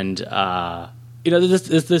 and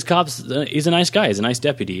this cop's he's a nice guy. He's a nice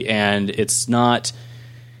deputy, and it's not.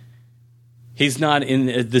 He's not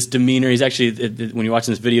in this demeanor. He's actually, when you're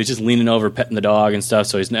watching this video, he's just leaning over, petting the dog and stuff,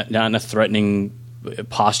 so he's not in a threatening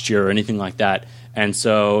posture or anything like that. And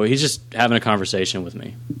so he's just having a conversation with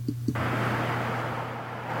me.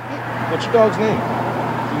 What's your dog's name?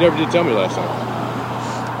 You never did tell me last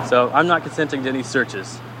time. So I'm not consenting to any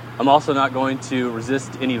searches. I'm also not going to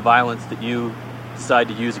resist any violence that you decide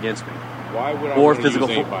to use against me. Why would I want to use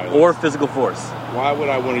any violence? Or physical force. Why would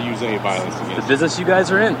I want to use any violence against you? The business you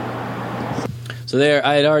guys are in. So there,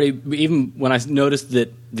 I had already, even when I noticed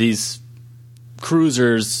that these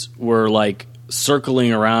cruisers were like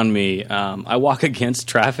circling around me, I walk against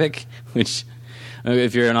traffic, which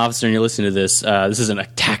if you're an officer and you're listening to this, this isn't a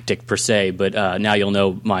tactic per se, but now you'll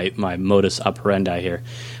know my modus operandi here.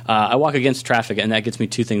 I walk against traffic, and that gets me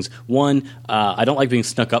two things. One, I don't like being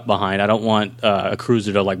snuck up behind. I don't want a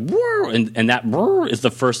cruiser to like, and that is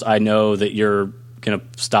the first I know that you're going to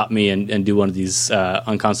stop me and do one of these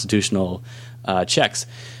unconstitutional checks.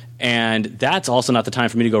 And that's also not the time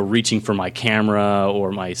for me to go reaching for my camera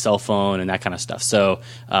or my cell phone and that kind of stuff. So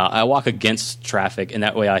I walk against traffic, and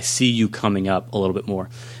that way I see you coming up a little bit more.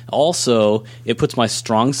 Also, it puts my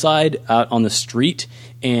strong side out on the street,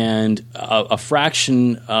 and a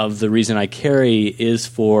fraction of the reason I carry is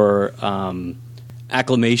for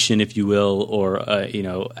acclimation, if you will, or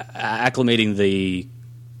acclimating the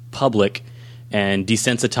public and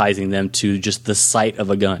desensitizing them to just the sight of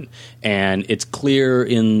a gun. And it's clear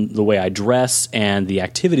in the way I dress and the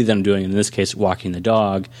activity that I'm doing, in this case walking the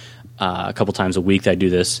dog a couple times a week that I do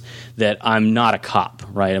this, that I'm not a cop,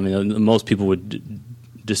 right? I mean, most people would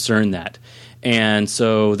discern that. And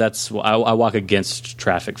so that's I walk against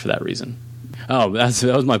traffic for that reason. Oh, that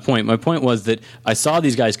was my point. My point was that I saw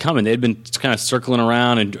these guys coming. They had been kind of circling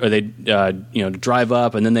around, or they drive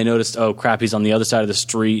up, and then they noticed, oh crap, he's on the other side of the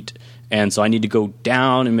street, and so I need to go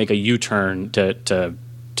down and make a U-turn to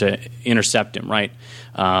intercept him. Right?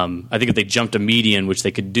 I think if they jumped a median, which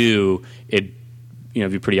they could do, it'd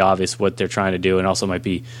be pretty obvious what they're trying to do, and also might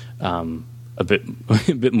be a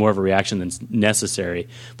bit more of a reaction than necessary.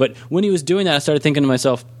 But when he was doing that, I started thinking to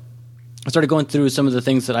myself. I started going through some of the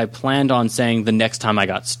things that I planned on saying the next time I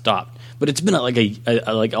got stopped. But it's been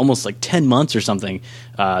like almost 10 months or something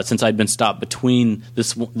since I'd been stopped between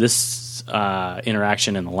this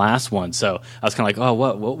interaction and the last one. So I was kind of like, oh,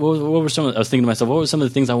 what were some of, I was thinking to myself, what were some of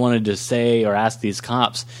the things I wanted to say or ask these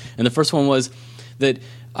cops? And the first one was that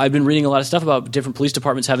I've been reading a lot of stuff about different police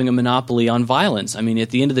departments having a monopoly on violence. I mean,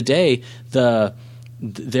 at the end of the day,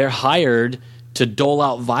 they're hired to dole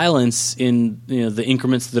out violence in the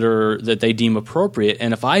increments that they deem appropriate.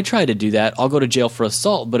 And if I try to do that, I'll go to jail for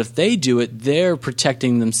assault. But if they do it, they're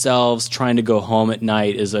protecting themselves. Trying to go home at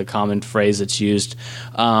night is a common phrase that's used,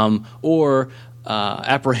 or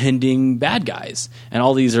apprehending bad guys. And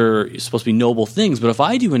all these are supposed to be noble things. But if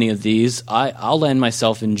I do any of these, I'll land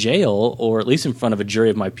myself in jail, or at least in front of a jury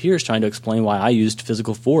of my peers, trying to explain why I used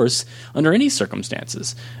physical force under any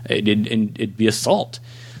circumstances. It'd be assault.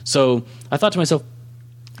 So I thought to myself,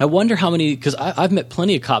 I wonder how many, because I've met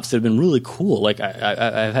plenty of cops that have been really cool. Like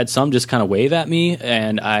I've had some just kind of wave at me,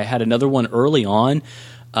 and I had another one early on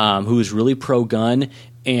who was really pro-gun,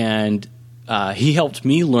 and he helped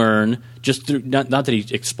me learn just through, not that he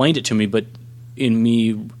explained it to me, but in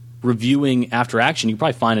me reviewing After Action. You can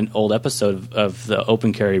probably find an old episode of the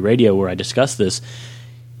Open Carry Radio where I discussed this.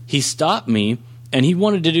 He stopped me, and he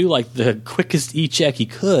wanted to do like the quickest e-check he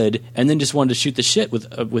could, and then just wanted to shoot the shit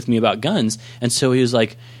with me about guns. And so he's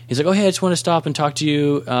like, oh hey, I just want to stop and talk to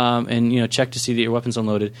you, and check to see that your weapon's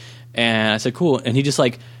unloaded. And I said, cool. And he just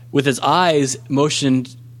like with his eyes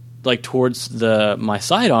motioned like towards my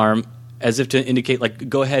sidearm as if to indicate like,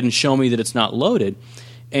 go ahead and show me that it's not loaded.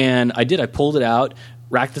 And I did. I pulled it out,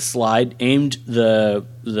 racked the slide, aimed the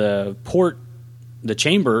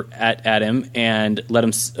chamber at him, and let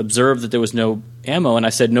him observe that there was no ammo. And I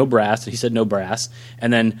said no brass, and he said no brass.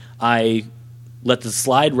 And then I let the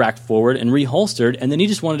slide rack forward and reholstered, and then he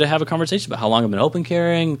just wanted to have a conversation about how long I've been open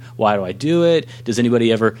carrying, why do I do it, does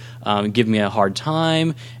anybody ever give me a hard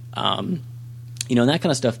time, and that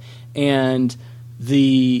kind of stuff. And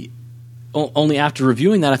only after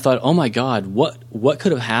reviewing that, I thought, oh my God, what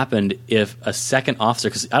could have happened if a second officer,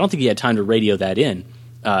 because I don't think he had time to radio that in.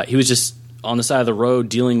 He was just on the side of the road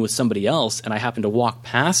dealing with somebody else, and I happened to walk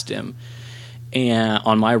past him and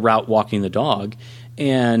on my route walking the dog,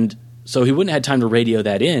 and so he wouldn't have had time to radio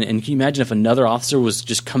that in. And can you imagine if another officer was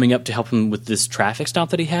just coming up to help him with this traffic stop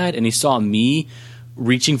that he had, and he saw me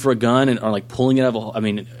reaching for a gun or like pulling it out of I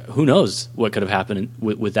mean, who knows what could have happened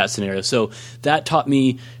with that scenario. So that taught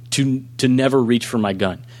me to never reach for my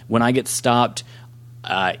gun. When I get stopped,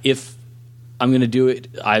 if I'm going to do it,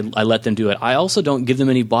 I let them do it. I also don't give them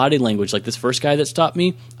any body language. Like this first guy that stopped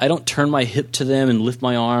me, I don't turn my hip to them and lift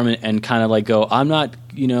my arm and kind of like go, I'm not,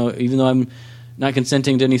 even though I'm not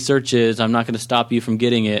consenting to any searches, I'm not going to stop you from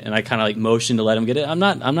getting it. And I kind of like motion to let him get it. I'm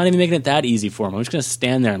not even making it that easy for him. I'm just going to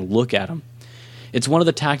stand there and look at him. It's one of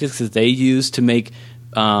the tactics that they use to make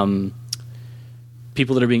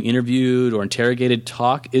people that are being interviewed or interrogated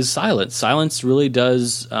talk is silence. Silence really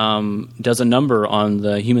does a number on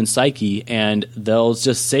the human psyche, and they'll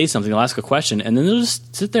just say something, they'll ask a question, and then they'll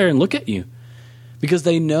just sit there and look at you because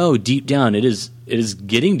they know deep down it is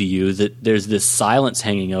getting to you that there's this silence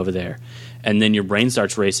hanging over there, and then your brain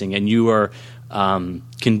starts racing, and you are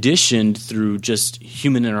conditioned through just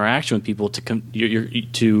human interaction with people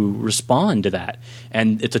to respond to that,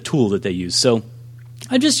 and it's a tool that they use. So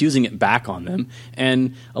I'm just using it back on them,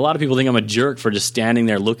 and a lot of people think I'm a jerk for just standing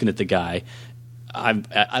there looking at the guy. I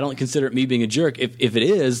don't consider it me being a jerk. If it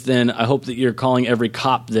is, then I hope that you're calling every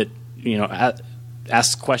cop that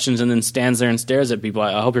asks questions and then stands there and stares at people.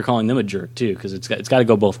 I hope you're calling them a jerk too, because it's got to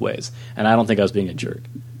go both ways. And I don't think I was being a jerk.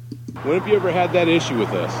 When have you ever had that issue with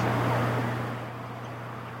us?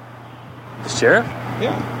 The sheriff?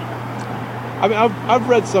 Yeah. I mean, I've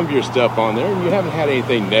read some of your stuff on there, and you haven't had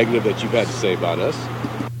anything negative that you've had to say about us.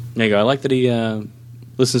 There you go. I like that he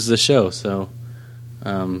listens to the show. So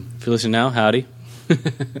if you're listening now, howdy.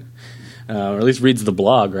 Or at least reads the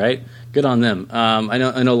blog, right? Good on them. I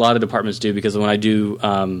know a lot of departments do, because when I do,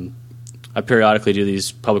 I periodically do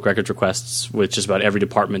these public records requests with just about every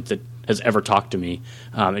department that has ever talked to me,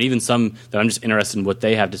 and even some that I'm just interested in what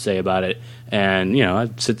they have to say about it. And I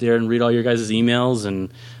sit there and read all your guys' emails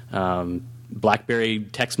and BlackBerry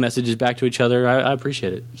text messages back to each other. I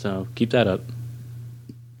appreciate it. So keep that up.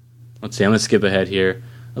 let's see, I'm going to skip ahead here.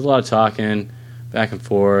 There's a lot of talking, back and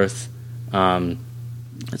forth.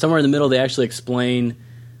 Somewhere in the middle, they actually explain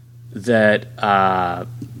that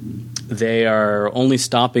they are only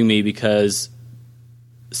stopping me because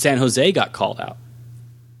San Jose got called out,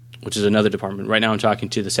 which is another department. Right now I'm talking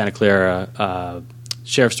to the Santa Clara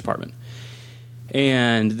Sheriff's Department.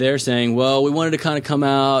 And they're saying, well, we wanted to kind of come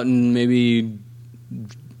out and maybe,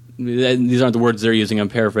 these aren't the words they're using, I'm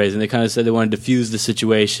paraphrasing. They kind of said they wanted to diffuse the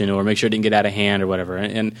situation or make sure it didn't get out of hand or whatever.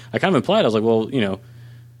 And I kind of implied, I was like, well, you know,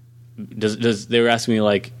 they were asking me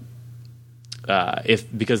like, if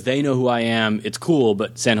because they know who I am, it's cool,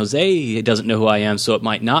 but San Jose doesn't know who I am, so it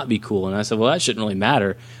might not be cool. And I said, well, that shouldn't really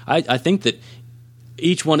matter. I think that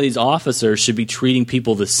each one of these officers should be treating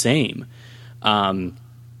people the same.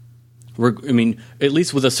 I mean, at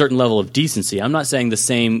least with a certain level of decency. I'm not saying the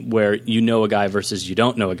same where you know a guy versus you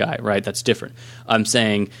don't know a guy, right? That's different. I'm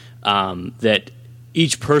saying that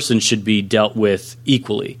each person should be dealt with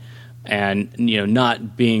equally, and you know,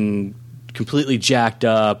 not being completely jacked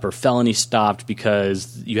up or felony stopped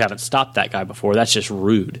because you haven't stopped that guy before. That's just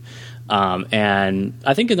rude. And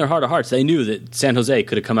I think in their heart of hearts, they knew that San Jose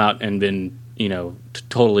could have come out and been, you know,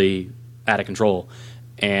 totally out of control.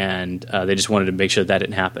 And they just wanted to make sure that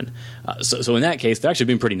didn't happen. So in that case, they're actually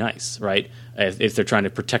being pretty nice, right? If they're trying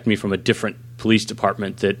to protect me from a different police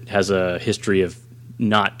department that has a history of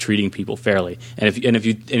not treating people fairly. And if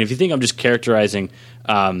you think I'm just characterizing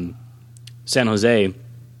San Jose,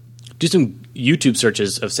 do some YouTube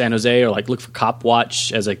searches of San Jose, or like look for Cop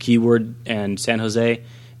Watch as a keyword and San Jose,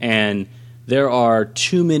 and there are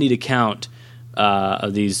too many to count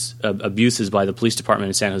of these abuses by the police department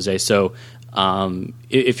in San Jose. So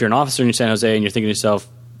if you're an officer in San Jose and you're thinking to yourself,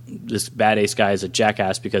 this bad ace guy is a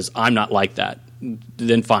jackass because I'm not like that,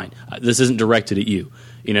 then fine. This isn't directed at you.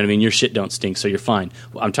 You know what I mean? Your shit don't stink, so you're fine.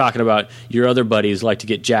 I'm talking about your other buddies like to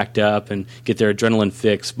get jacked up and get their adrenaline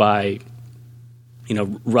fix by, you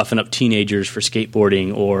know, roughing up teenagers for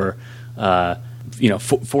skateboarding or, you know,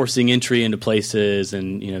 forcing entry into places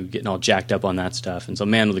and, you know, getting all jacked up on that stuff. And so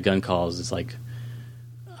man with a gun calls is like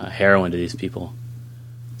heroin to these people.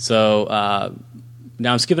 So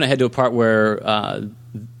now I'm skipping ahead to a part where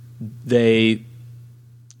they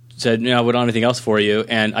said, "No, we don't have anything else for you,"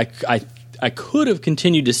 and I could have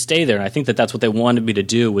continued to stay there, and I think that that's what they wanted me to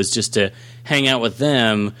do, was just to hang out with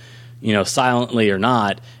them, you know, silently or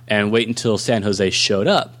not, and wait until San Jose showed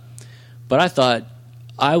up. But I thought,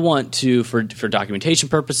 I want to, for documentation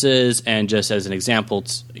purposes and just as an example,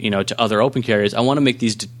 you know, to other open carriers, I want to make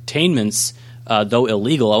these detainments, though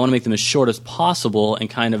illegal, I want to make them as short as possible and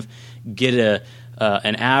kind of get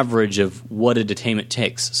an average of what a detainment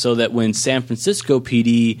takes, so that when San Francisco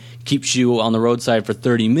PD keeps you on the roadside for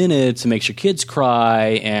 30 minutes and makes your kids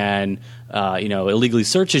cry and you know, illegally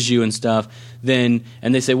searches you and stuff, then,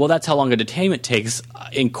 and they say, well, that's how long a detainment takes.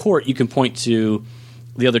 In court, you can point to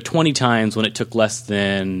the other 20 times when it took less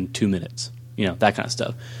than 2 minutes, you know, that kind of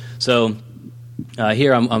stuff. So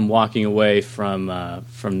here I'm walking away from that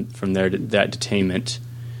detainment,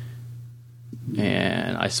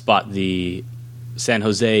 and I spot the San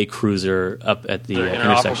Jose cruiser up at the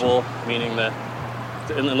intersection. Meaning that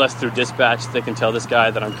unless through dispatch they can tell this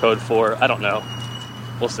guy that I'm code 4. I don't know.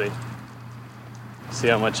 We'll see. See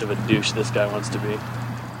how much of a douche this guy wants to be.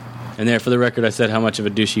 And there, for the record, I said how much of a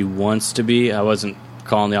douche he wants to be. I wasn't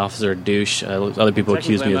calling the officer a douche. Other people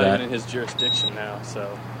accuse me of that. I'm not even in his jurisdiction now,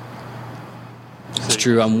 so... It's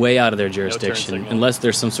true. I'm way out of their jurisdiction. Unless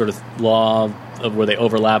there's some sort of law of where they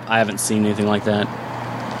overlap. I haven't seen anything like that.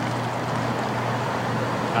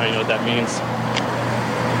 I don't even know what that means.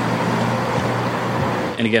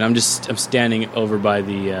 And again, I'm standing over by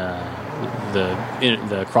the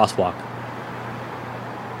crosswalk.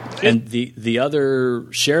 And the other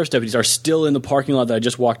sheriff's deputies are still in the parking lot that I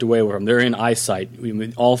just walked away from. They're in eyesight.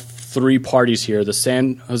 All three parties here, the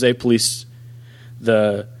San Jose police,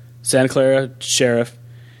 the Santa Clara sheriff,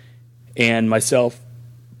 and myself,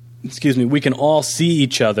 we can all see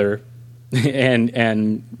each other,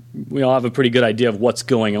 and we all have a pretty good idea of what's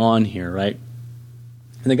going on here, right?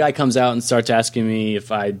 And the guy comes out and starts asking me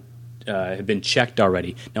if I had been checked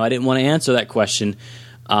already. Now, I didn't want to answer that question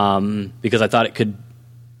because I thought it could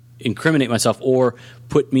incriminate myself or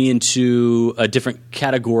put me into a different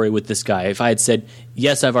category with this guy. If I had said,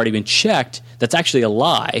 yes, I've already been checked, that's actually a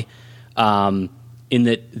lie, in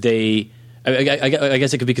that I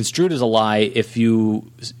guess it could be construed as a lie if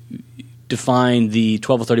you define the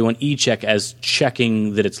 12031 e-check as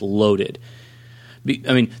checking that it's loaded.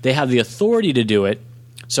 I mean, they have the authority to do it,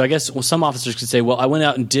 so I guess some officers could say, well, I went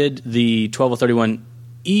out and did the 12031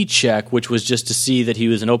 e-check, which was just to see that he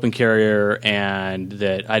was an open carrier and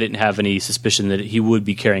that I didn't have any suspicion that he would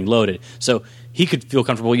be carrying loaded. So he could feel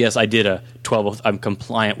comfortable, yes, I did I'm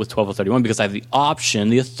compliant with 12031 because I have the option,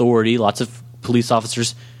 the authority. Lots of police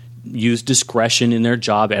officers use discretion in their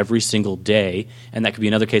job every single day, and that could be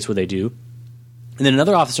another case where they do. And then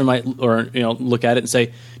another officer might look at it and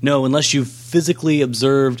say, no, unless you physically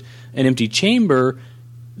observed an empty chamber,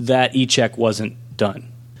 that e-check wasn't done.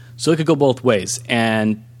 So it could go both ways.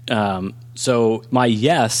 And so my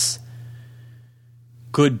yes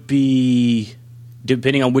could be,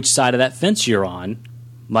 depending on which side of that fence you're on,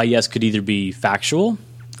 my yes could either be factual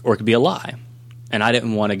or it could be a lie. And I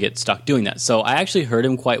didn't want to get stuck doing that. So I actually heard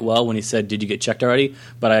him quite well when he said, did you get checked already?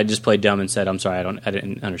 But I just played dumb and said, I'm sorry, I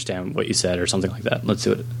didn't understand what you said, or something like that. Let's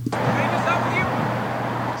do it.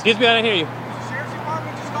 Excuse me, I didn't hear you.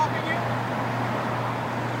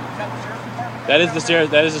 That is the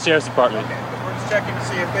sheriff's department. Okay, we're just checking to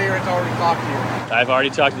see if they already talked to you. I've already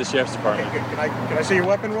talked to the sheriff's department. Okay, good. Can I see your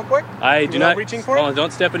weapon real quick? I do not. Reaching for it? Hold on,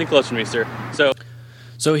 don't step any closer to me, sir.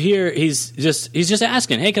 So here he's just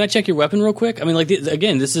asking, hey, can I check your weapon real quick? I mean, like,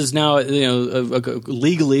 again, this is now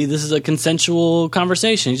legally this is a consensual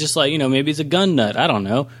conversation. He's just like, maybe it's a gun nut. I don't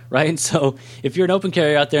know, right? So if you're an open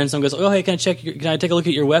carrier out there and someone goes, oh, hey, can I take a look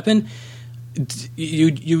at your weapon?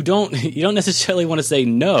 You don't necessarily want to say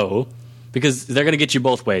no, because they're going to get you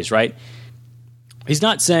both ways, right? He's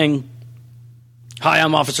not saying, hi,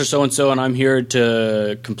 I'm Officer so-and-so, and I'm here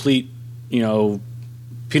to complete,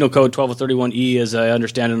 Penal Code 12031E as I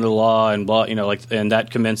understand it in the law, and blah, and that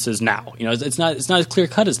commences now. It's not as clear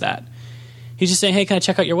cut as that. He's just saying, hey, can I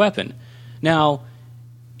check out your weapon? Now,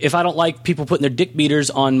 if I don't like people putting their dick beaters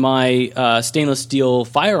on my stainless steel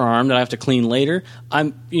firearm that I have to clean later,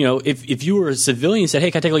 if you were a civilian and said,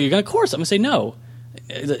 hey, can I take a look at your gun? Of course, I'm going to say no.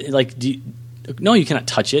 No, you cannot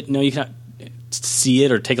touch it. No, you cannot see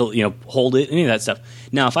it or hold it, any of that stuff.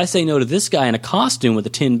 Now, if I say no to this guy in a costume with a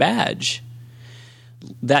tin badge,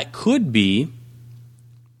 that could be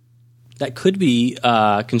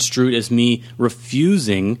construed as me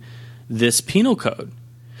refusing this penal code.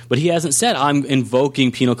 But he hasn't said I'm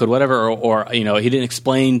invoking penal code, whatever, or he didn't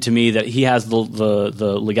explain to me that he has the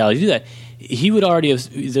legality to do that. He would already have.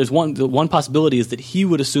 There's one possibility is that he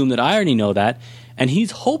would assume that I already know that, and he's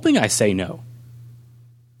hoping I say no.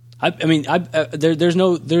 There's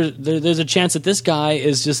a chance that this guy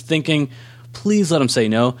is just thinking, please let him say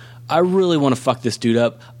no. I really want to fuck this dude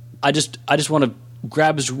up. I just want to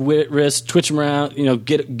grab his wrist, twitch him around,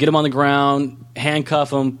 get him on the ground,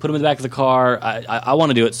 handcuff him, put him in the back of the car. I want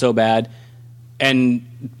to do it so bad,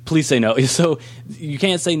 and please say no. So you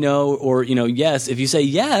can't say no or yes. If you say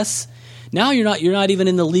yes, now you're not even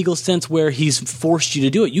in the legal sense where he's forced you to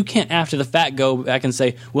do it. You can't after the fact go back and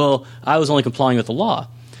say, well, I was only complying with the law.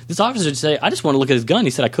 This officer would say, I just want to look at his gun.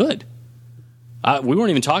 He said I could. We weren't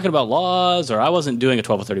even talking about laws, or I wasn't doing a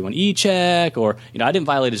 12031E check, or I didn't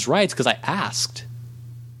violate his rights because I asked.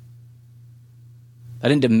 I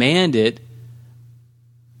didn't demand it.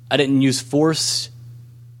 I didn't use force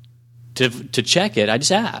to check it. I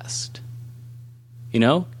just asked. Can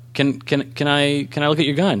I look at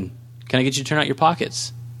your gun? Can I get you to turn out your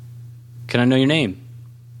pockets? Can I know your name?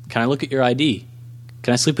 Can I look at your ID?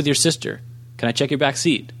 Can I sleep with your sister? Can I check your back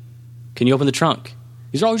seat? Can you open the trunk?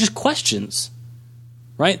 These are all just questions.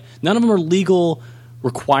 Right? None of them are legal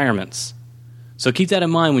requirements. So keep that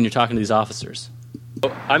in mind when you're talking to these officers.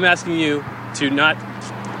 I'm asking you to not...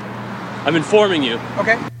 I'm informing you.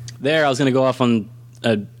 Okay. There, I was going to go off on...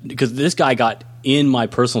 because this guy got in my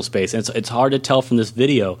personal space, and it's hard to tell from this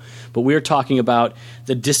video, but we're talking about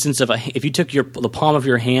the distance of if you took the palm of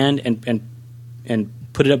your hand and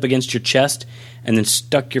put it up against your chest, and then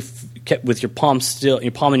stuck with your palm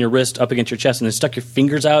and your wrist up against your chest, and then stuck your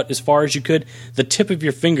fingers out as far as you could, the tip of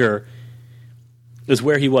your finger is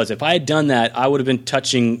where he was. If I had done that, I would have been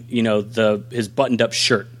touching, his buttoned up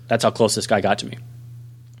shirt. That's how close this guy got to me.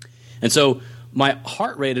 And so my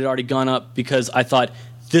heart rate had already gone up because I thought,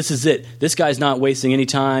 this is it. This guy's not wasting any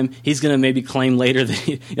time. He's going to maybe claim later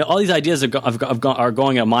that all these ideas are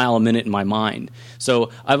going a mile a minute in my mind.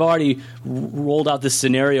 So I've already rolled out this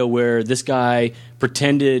scenario where this guy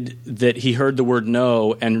pretended that he heard the word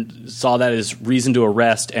no and saw that as reason to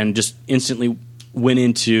arrest, and just instantly went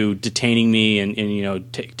into detaining me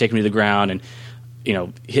and taking me to the ground and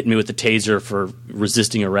hitting me with the taser for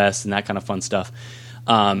resisting arrest and that kind of fun stuff.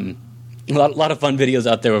 A lot of fun videos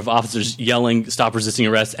out there of officers yelling, stop resisting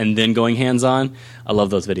arrest, and then going hands-on. I love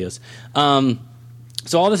those videos.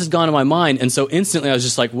 So all this has gone in my mind, and so instantly I was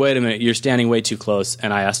just like, wait a minute, you're standing way too close,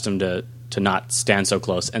 and I asked him to to not stand so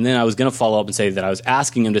close. And then I was going to follow up and say that I was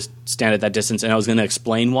asking him to stand at that distance, and I was going to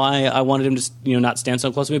explain why I wanted him to, not stand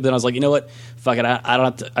so close to me. But then I was like, you know what? Fuck it. I don't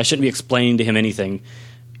have to, I shouldn't be explaining to him anything.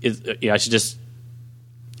 I should just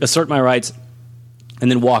assert my rights and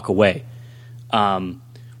then walk away.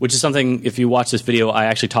 Which is something, if you watch this video, I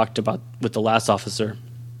actually talked about with the last officer.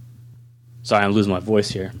 Sorry, I'm losing my voice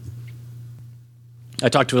here. I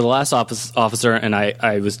talked to the last officer, and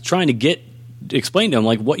I was trying to explain to him,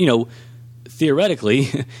 like, what, theoretically,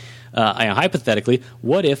 hypothetically,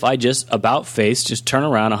 what if I just about-face, just turn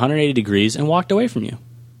around 180 degrees and walked away from you?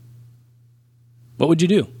 What would you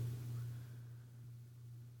do?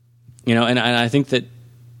 And I think that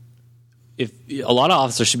if a lot of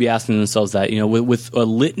officers should be asking themselves that, with a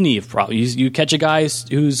litany of problems. You catch a guy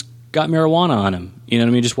who's got marijuana on him,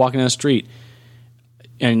 just walking down the street,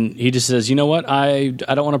 and he just says, you know what, I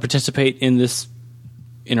don't want to participate in this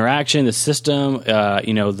interaction, this system,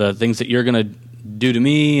 the things that you're going to do to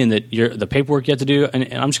me, and that the paperwork you have to do, and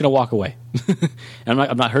I'm just going to walk away. And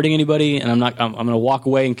I'm not hurting anybody, and I'm going to walk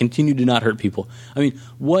away and continue to not hurt people. I mean,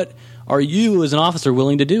 what are you as an officer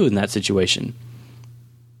willing to do in that situation?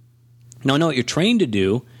 Now, I know what you're trained to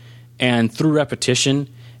do, and through repetition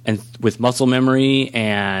and with muscle memory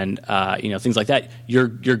and things like that, you're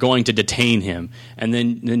going to detain him, and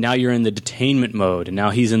then now you're in the detainment mode, and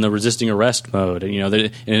now he's in the resisting arrest mode, and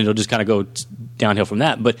and it'll just kind of go downhill from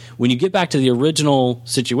that. But when you get back to the original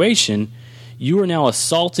situation, you are now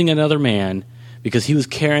assaulting another man because he was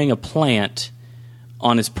carrying a plant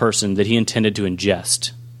on his person that he intended to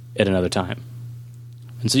ingest at another time.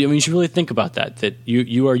 And so, you should really think about that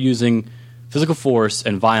you are using physical force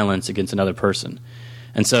and violence against another person.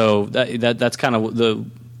 And so that's kind of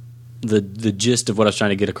the gist of what I was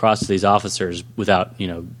trying to get across to these officers without,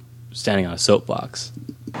 standing on a soapbox.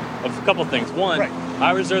 A couple things. One,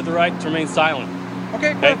 I reserve the right to remain silent.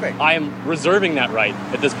 Okay, perfect. I am reserving that right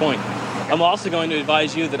at this point. Okay. I'm also going to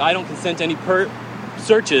advise you that I don't consent to any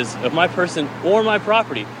searches of my person or my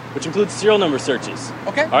property, which includes serial number searches.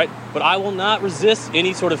 Okay. All right? But I will not resist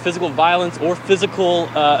any sort of physical violence or physical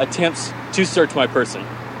attempts to search my person.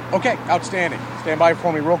 Okay, outstanding. Stand by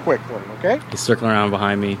for me real quick, Gordon, okay? He's circling around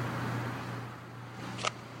behind me.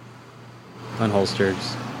 Unholsters.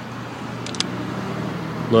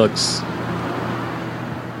 Looks.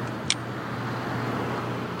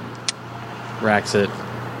 Racks it.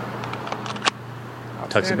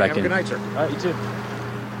 Tucks it back Have in. a good night, sir. All right, you too.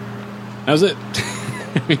 That was it.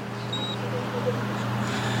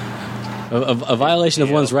 A violation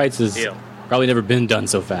of one's rights has probably never been done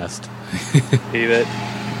so fast. Leave it.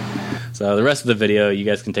 So the rest of the video, you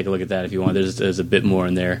guys can take a look at that if you want. There's a bit more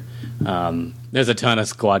in there. There's a ton of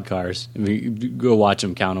squad cars. Go watch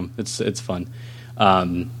them, count them. It's fun.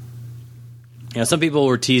 Some people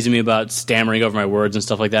were teasing me about stammering over my words and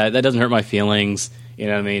stuff like that. That doesn't hurt my feelings. You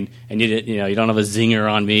know what I mean? And you don't have a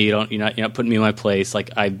zinger on me. You're not putting me in my place.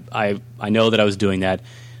 Like I know that I was doing that.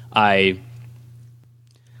 I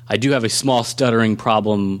do have a small stuttering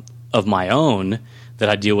problem of my own that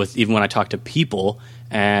I deal with even when I talk to people.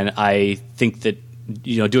 And I think that,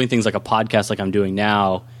 doing things like a podcast like I'm doing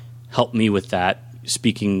now help me with that.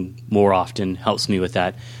 Speaking more often helps me with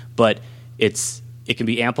that. But it can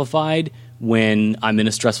be amplified when I'm in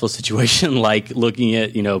a stressful situation, like looking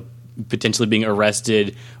at, potentially being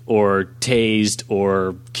arrested or tased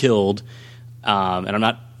or killed. And I'm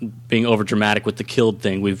not being over dramatic with the killed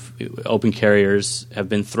thing. Open carriers have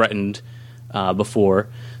been threatened before.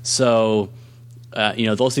 So,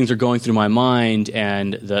 those things are going through my mind,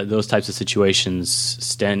 and those types of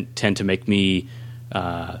situations tend to make me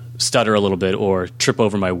stutter a little bit or trip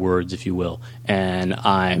over my words, if you will. And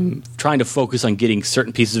I'm trying to focus on getting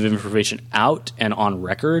certain pieces of information out and on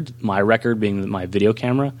record, my record being my video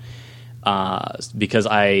camera, because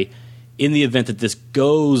in the event that this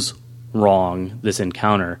goes wrong, this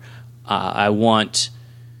encounter, I want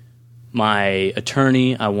my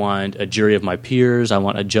attorney, I want a jury of my peers, I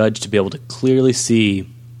want a judge to be able to clearly see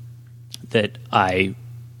that I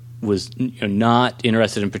was not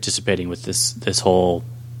interested in participating with this whole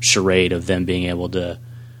charade of them being able to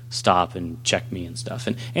stop and check me and stuff.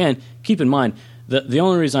 And keep in mind, the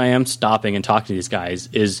only reason I am stopping and talking to these guys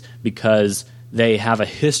is because they have a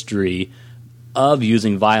history of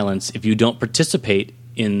using violence if you don't participate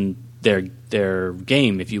in their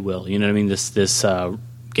game, if you will. You know what I mean? This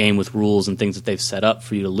game with rules and things that they've set up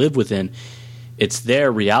for you to live within. It's their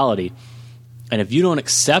reality. And if you don't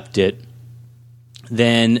accept it,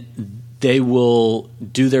 then they will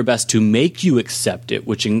do their best to make you accept it,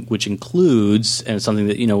 which includes, and it's something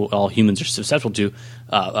that all humans are susceptible to,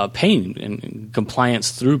 pain and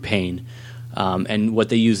compliance through pain. And what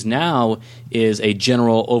they use now is a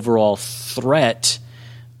general overall threat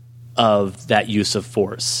of that use of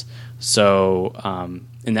force. So,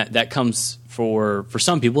 and that comes for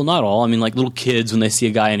some people, not all. I mean, like little kids, when they see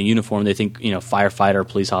a guy in a uniform, they think, firefighter,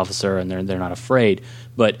 police officer, and they're not afraid.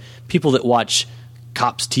 But people that watch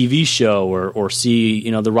Cops TV show or see,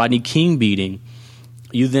 the Rodney King beating,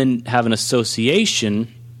 you then have an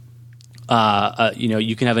association.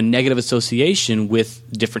 You can have a negative association with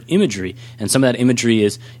different imagery, and some of that imagery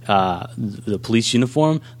is the police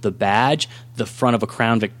uniform, the badge, the front of a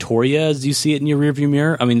Crown Victoria as you see it in your rearview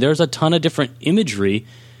mirror. I mean, there's a ton of different imagery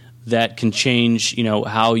that can change,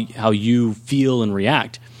 how you feel and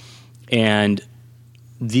react. And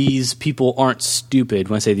these people aren't stupid.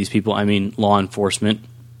 When I say these people, I mean law enforcement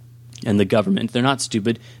and the government. They're not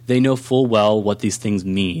stupid. They know full well what these things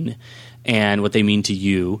mean and what they mean to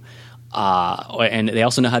you. And they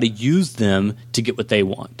also know how to use them to get what they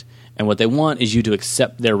want. And what they want is you to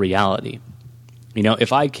accept their reality.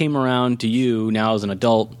 If I came around to you now as an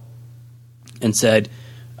adult and said,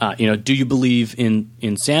 do you believe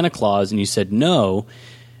in Santa Claus? And you said no.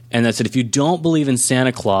 And I said, if you don't believe in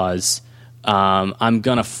Santa Claus, I'm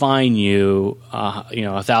going to fine you,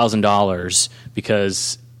 $1,000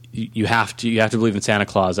 because you have to believe in Santa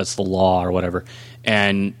Claus. That's the law or whatever.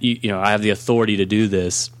 And, I have the authority to do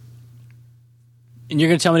this. And you're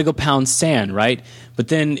going to tell me to go pound sand, right? But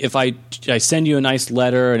then if I send you a nice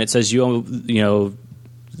letter and it says you owe,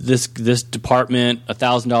 this department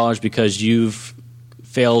 $1,000 because you've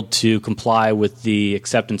failed to comply with the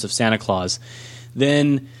acceptance of Santa Claus,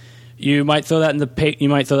 then you might throw that in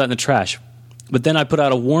the trash. But then I put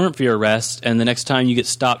out a warrant for your arrest, and the next time you get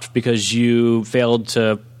stopped because you failed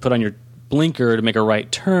to put on your blinker to make a right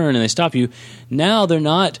turn, and they stop you, now they're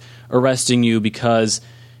not arresting you because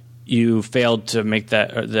you failed to make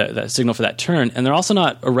that signal for that turn, and they're also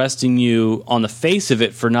not arresting you on the face of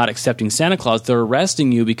it for not accepting Santa Claus. They're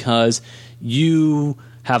arresting you because you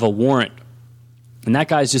have a warrant, and that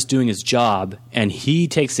guy's just doing his job, and he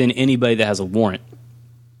takes in anybody that has a warrant.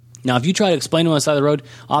 Now, if you try to explain to him on the side of the road,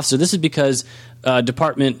 officer, this is because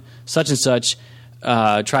department such and such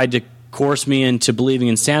tried to coerce me into believing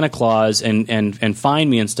in Santa Claus and fine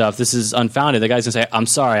me and stuff. This is unfounded. The guy's going to say, I'm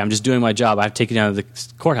sorry, I'm just doing my job. I have to take you down to the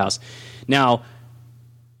courthouse. Now,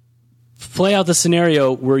 play out the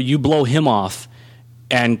scenario where you blow him off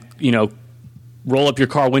and, roll up your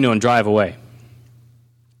car window and drive away.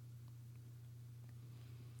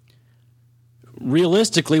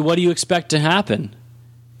 Realistically, what do you expect to happen?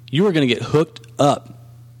 You are going to get hooked up.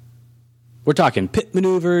 We're talking pit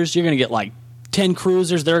maneuvers. You're going to get like 10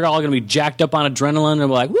 cruisers. They're all going to be jacked up on adrenaline. And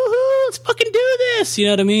we're like, woohoo, let's fucking do this. You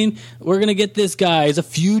know what I mean? We're going to get this guy. He's a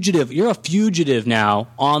fugitive. You're a fugitive now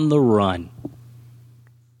on the run,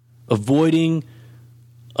 avoiding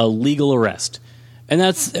a legal arrest. And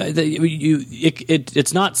that's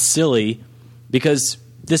it's not silly because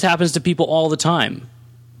this happens to people all the time.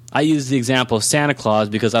 I use the example of Santa Claus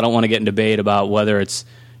because I don't want to get in debate about whether it's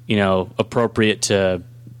appropriate to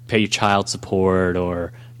pay your child support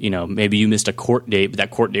or, maybe you missed a court date, but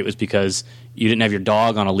that court date was because you didn't have your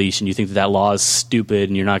dog on a leash and you think that law is stupid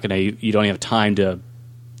and you don't have time to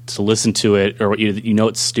listen to it, or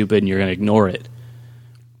it's stupid and you're going to ignore it.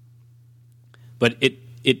 But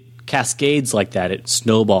it cascades like that. It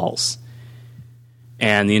snowballs.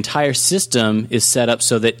 And the entire system is set up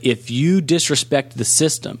so that if you disrespect the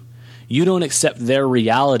system, you don't accept their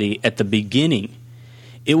reality at the beginning,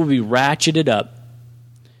 it will be ratcheted up.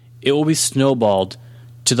 It will be snowballed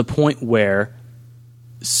to the point where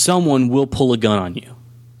someone will pull a gun on you.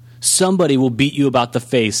 Somebody will beat you about the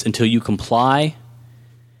face until you comply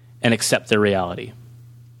and accept their reality.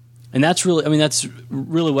 And that's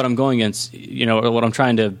really what I'm going against, or what I'm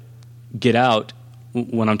trying to get out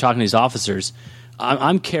when I'm talking to these officers.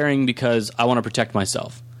 I'm carrying because I want to protect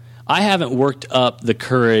myself. I haven't worked up the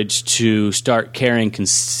courage to start carrying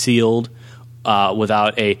concealed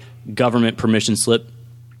without a government permission slip.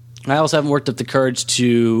 I also haven't worked up the courage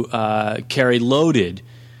to carry loaded.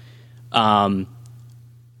 My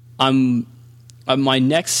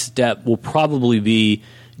next step will probably be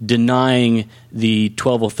denying the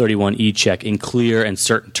 12031 check in clear and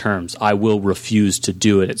certain terms. I will refuse to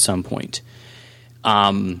do it at some point.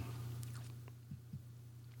 And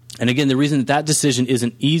again, the reason that decision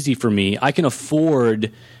isn't easy for me, I can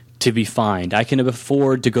afford to be fined. I can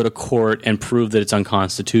afford to go to court and prove that it's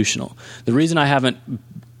unconstitutional. The reason I haven't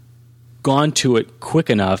gone to it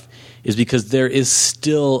quick enough is because there is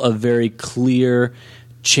still a very clear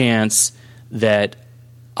chance that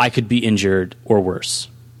I could be injured or worse.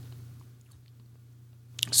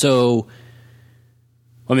 So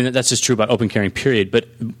I mean, that's just true about open carrying, period. But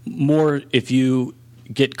more if you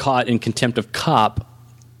get caught in contempt of cop,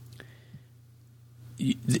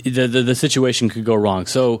 the situation could go wrong.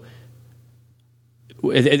 So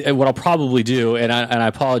what I'll probably do, and I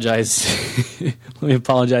apologize, let me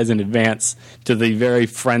apologize in advance to the very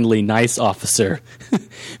friendly, nice officer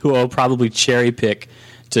who will probably cherry pick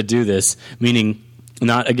to do this, meaning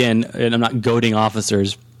not, again, and I'm not goading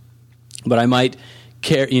officers, but I might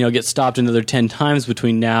get stopped another 10 times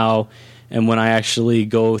between now and when I actually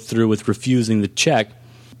go through with refusing the check.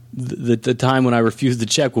 The time when I refuse the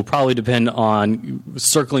check will probably depend on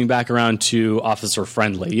circling back around to officer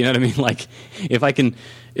friendly. You know what I mean? Like, if I can,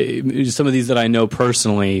 some of these that I know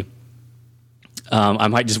personally, I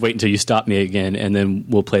might just wait until you stop me again, and then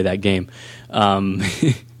we'll play that game.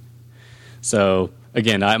 So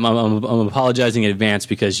again, I'm apologizing in advance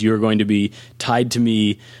because you're going to be tied to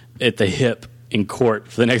me at the hip in court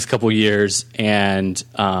for the next couple of years, and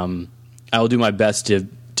I will do my best to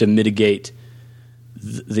mitigate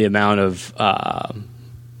the amount of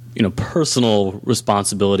personal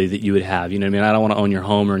responsibility that you would have. You know what I mean? I don't want to own your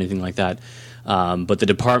home or anything like that, but the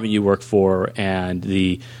department you work for and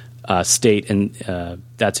the state, and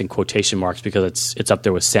that's in quotation marks because it's up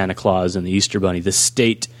there with Santa Claus and the Easter Bunny. The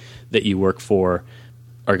state that you work for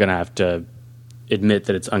are going to have to admit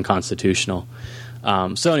that it's unconstitutional.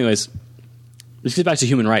 So anyways, let's get back to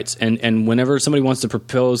human rights. And whenever somebody wants to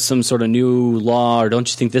propose some sort of new law, or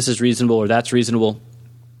don't you think this is reasonable or that's reasonable,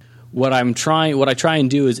 what I try and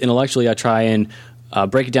do is intellectually I try and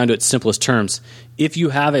break it down to its simplest terms. If you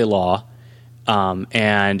have a law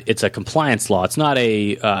and it's a compliance law, it's not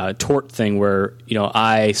a tort thing where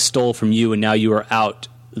I stole from you and now you are out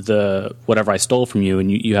the whatever I stole from you and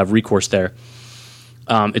you have recourse there.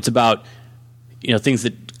 It's about things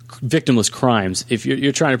that victimless crimes. If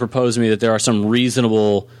you're trying to propose to me that there are some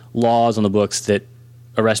reasonable laws on the books that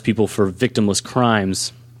arrest people for victimless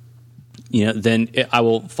crimes, then I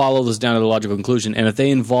will follow this down to the logical conclusion. And if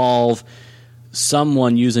they involve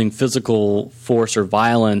someone using physical force or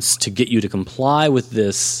violence to get you to comply with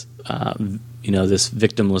this, this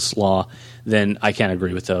victimless law, then I can't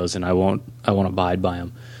agree with those, and I won't abide by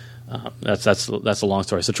them. That's a long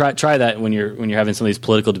story. So try that when you're having some of these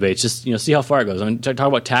political debates. Just see how far it goes. I mean, talk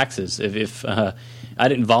about taxes. If I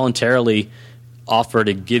didn't voluntarily offer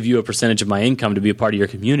to give you a percentage of my income to be a part of your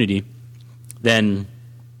community, then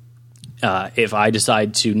if I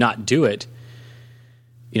decide to not do it,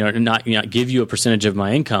 not give you a percentage of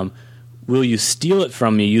my income, will you steal it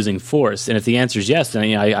from me using force? And if the answer is yes,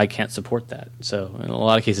 then I can't support that. So in a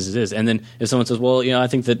lot of cases it is. And then if someone says, well, I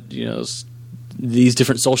think that these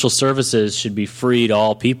different social services should be free to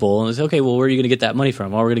all people, and it's okay, well, where are you going to get that money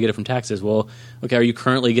from? Well, we're going to get it from taxes. Well, okay, are you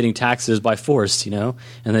currently getting taxes by force?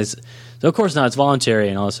 And so of course not, it's voluntary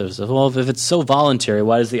and all this sort of stuff. Well, if it's so voluntary,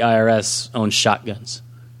 why does the IRS own shotguns?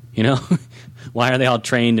 Why are they all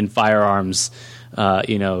trained in firearms?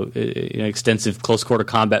 Extensive close quarter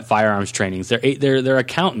combat firearms trainings. They're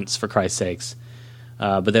accountants, for Christ's sakes,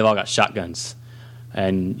 but they've all got shotguns,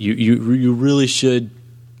 and you really should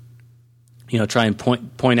try and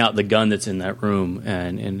point out the gun that's in that room,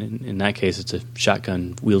 and in that case, it's a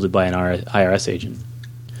shotgun wielded by an IRS agent.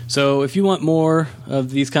 So if you want more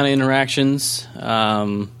of these kind of interactions, you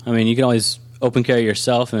can always open carry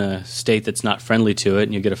yourself in a state that's not friendly to it,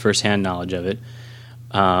 and you get a first-hand knowledge of it.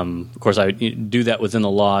 Of course, I do that within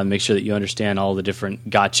the law and make sure that you understand all the different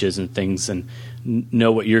gotchas and things and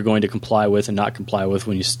know what you're going to comply with and not comply with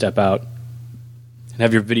when you step out. And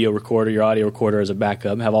have your video recorder, your audio recorder as a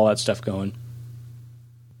backup, have all that stuff going.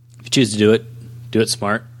 If you choose to do it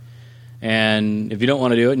smart. And if you don't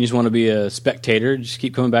want to do it and you just want to be a spectator, just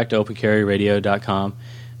keep coming back to opencarryradio.com,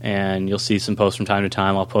 and you'll see some posts from time to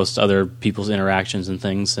time. I'll post other people's interactions and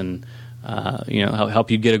things, and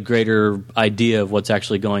help you get a greater idea of what's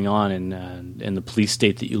actually going on in the police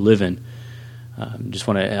state that you live in. Just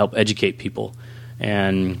want to help educate people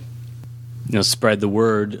and spread the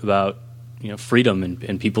word about freedom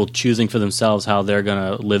and people choosing for themselves how they're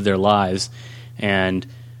going to live their lives. And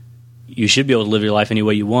you should be able to live your life any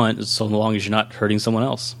way you want, so long as you're not hurting someone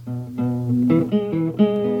else.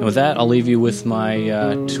 And with that, I'll leave you with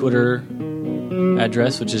my Twitter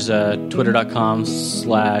address, which is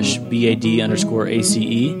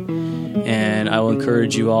twitter.com/BAD_ACE. And I will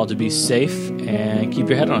encourage you all to be safe and keep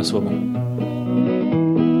your head on a swivel.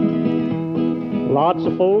 Lots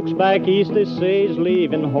of folks back east, they say, is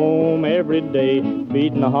leaving home every day,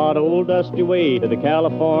 beating the hot old dusty way to the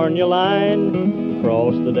California line.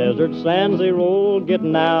 Across the desert sands they roll,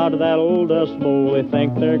 getting out of that old dust bowl. They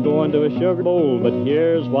think they're going to a sugar bowl, but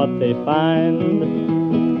here's what they find.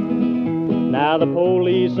 Now the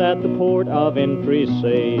police at the port of entry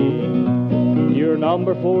say you're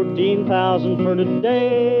number 14,000 for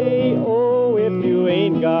today. Oh, if you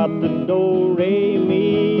ain't got the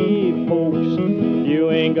do-re-mi, folks,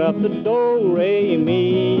 you ain't got the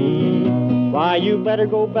do-re-mi. Why, you better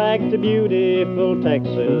go back to beautiful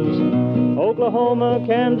Texas, Oklahoma,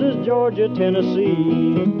 Kansas, Georgia,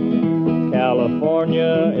 Tennessee.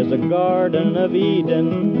 California is a garden of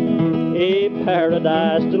Eden, a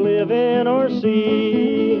paradise to live in or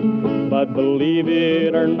see. But believe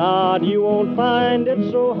it or not, you won't find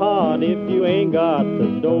it so hot if you ain't got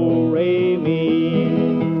the do-re-mi.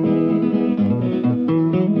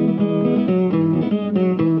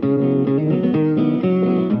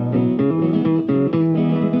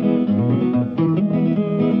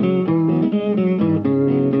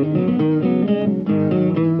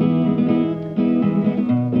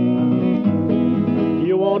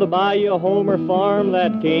 Buy you a home or farm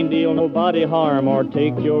that can't deal nobody harm, or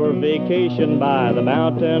take your vacation by the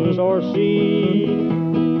mountains or sea.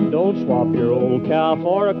 Don't swap your old cow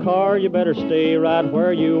for a car, you better stay right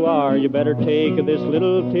where you are. You better take this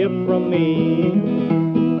little tip from me,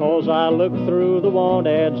 'cause I look through the want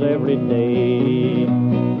ads every day,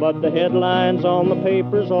 but the headlines on the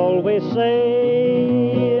papers always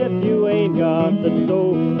say, if you ain't got the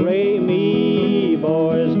do-re-mi,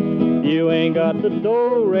 boys, you ain't got the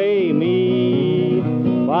do-re-mi.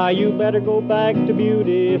 Why, you better go back to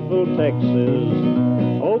beautiful Texas,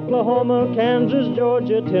 Oklahoma, Kansas,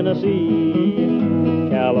 Georgia, Tennessee.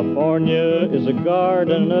 California is a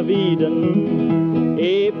garden of Eden,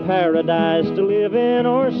 a paradise to live in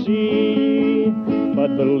or see.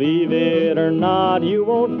 But believe it or not, you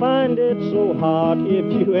won't find it so hot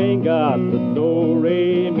if you ain't got the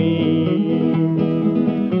do-re-mi.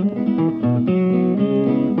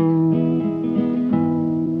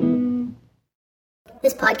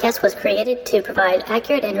 This podcast was created to provide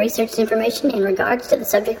accurate and researched information in regards to the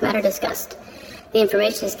subject matter discussed. The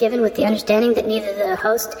information is given with the understanding that neither the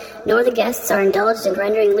host nor the guests are indulged in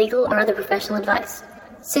rendering legal or other professional advice.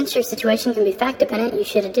 Since your situation can be fact-dependent, you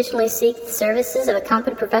should additionally seek the services of a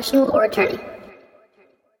competent professional or attorney.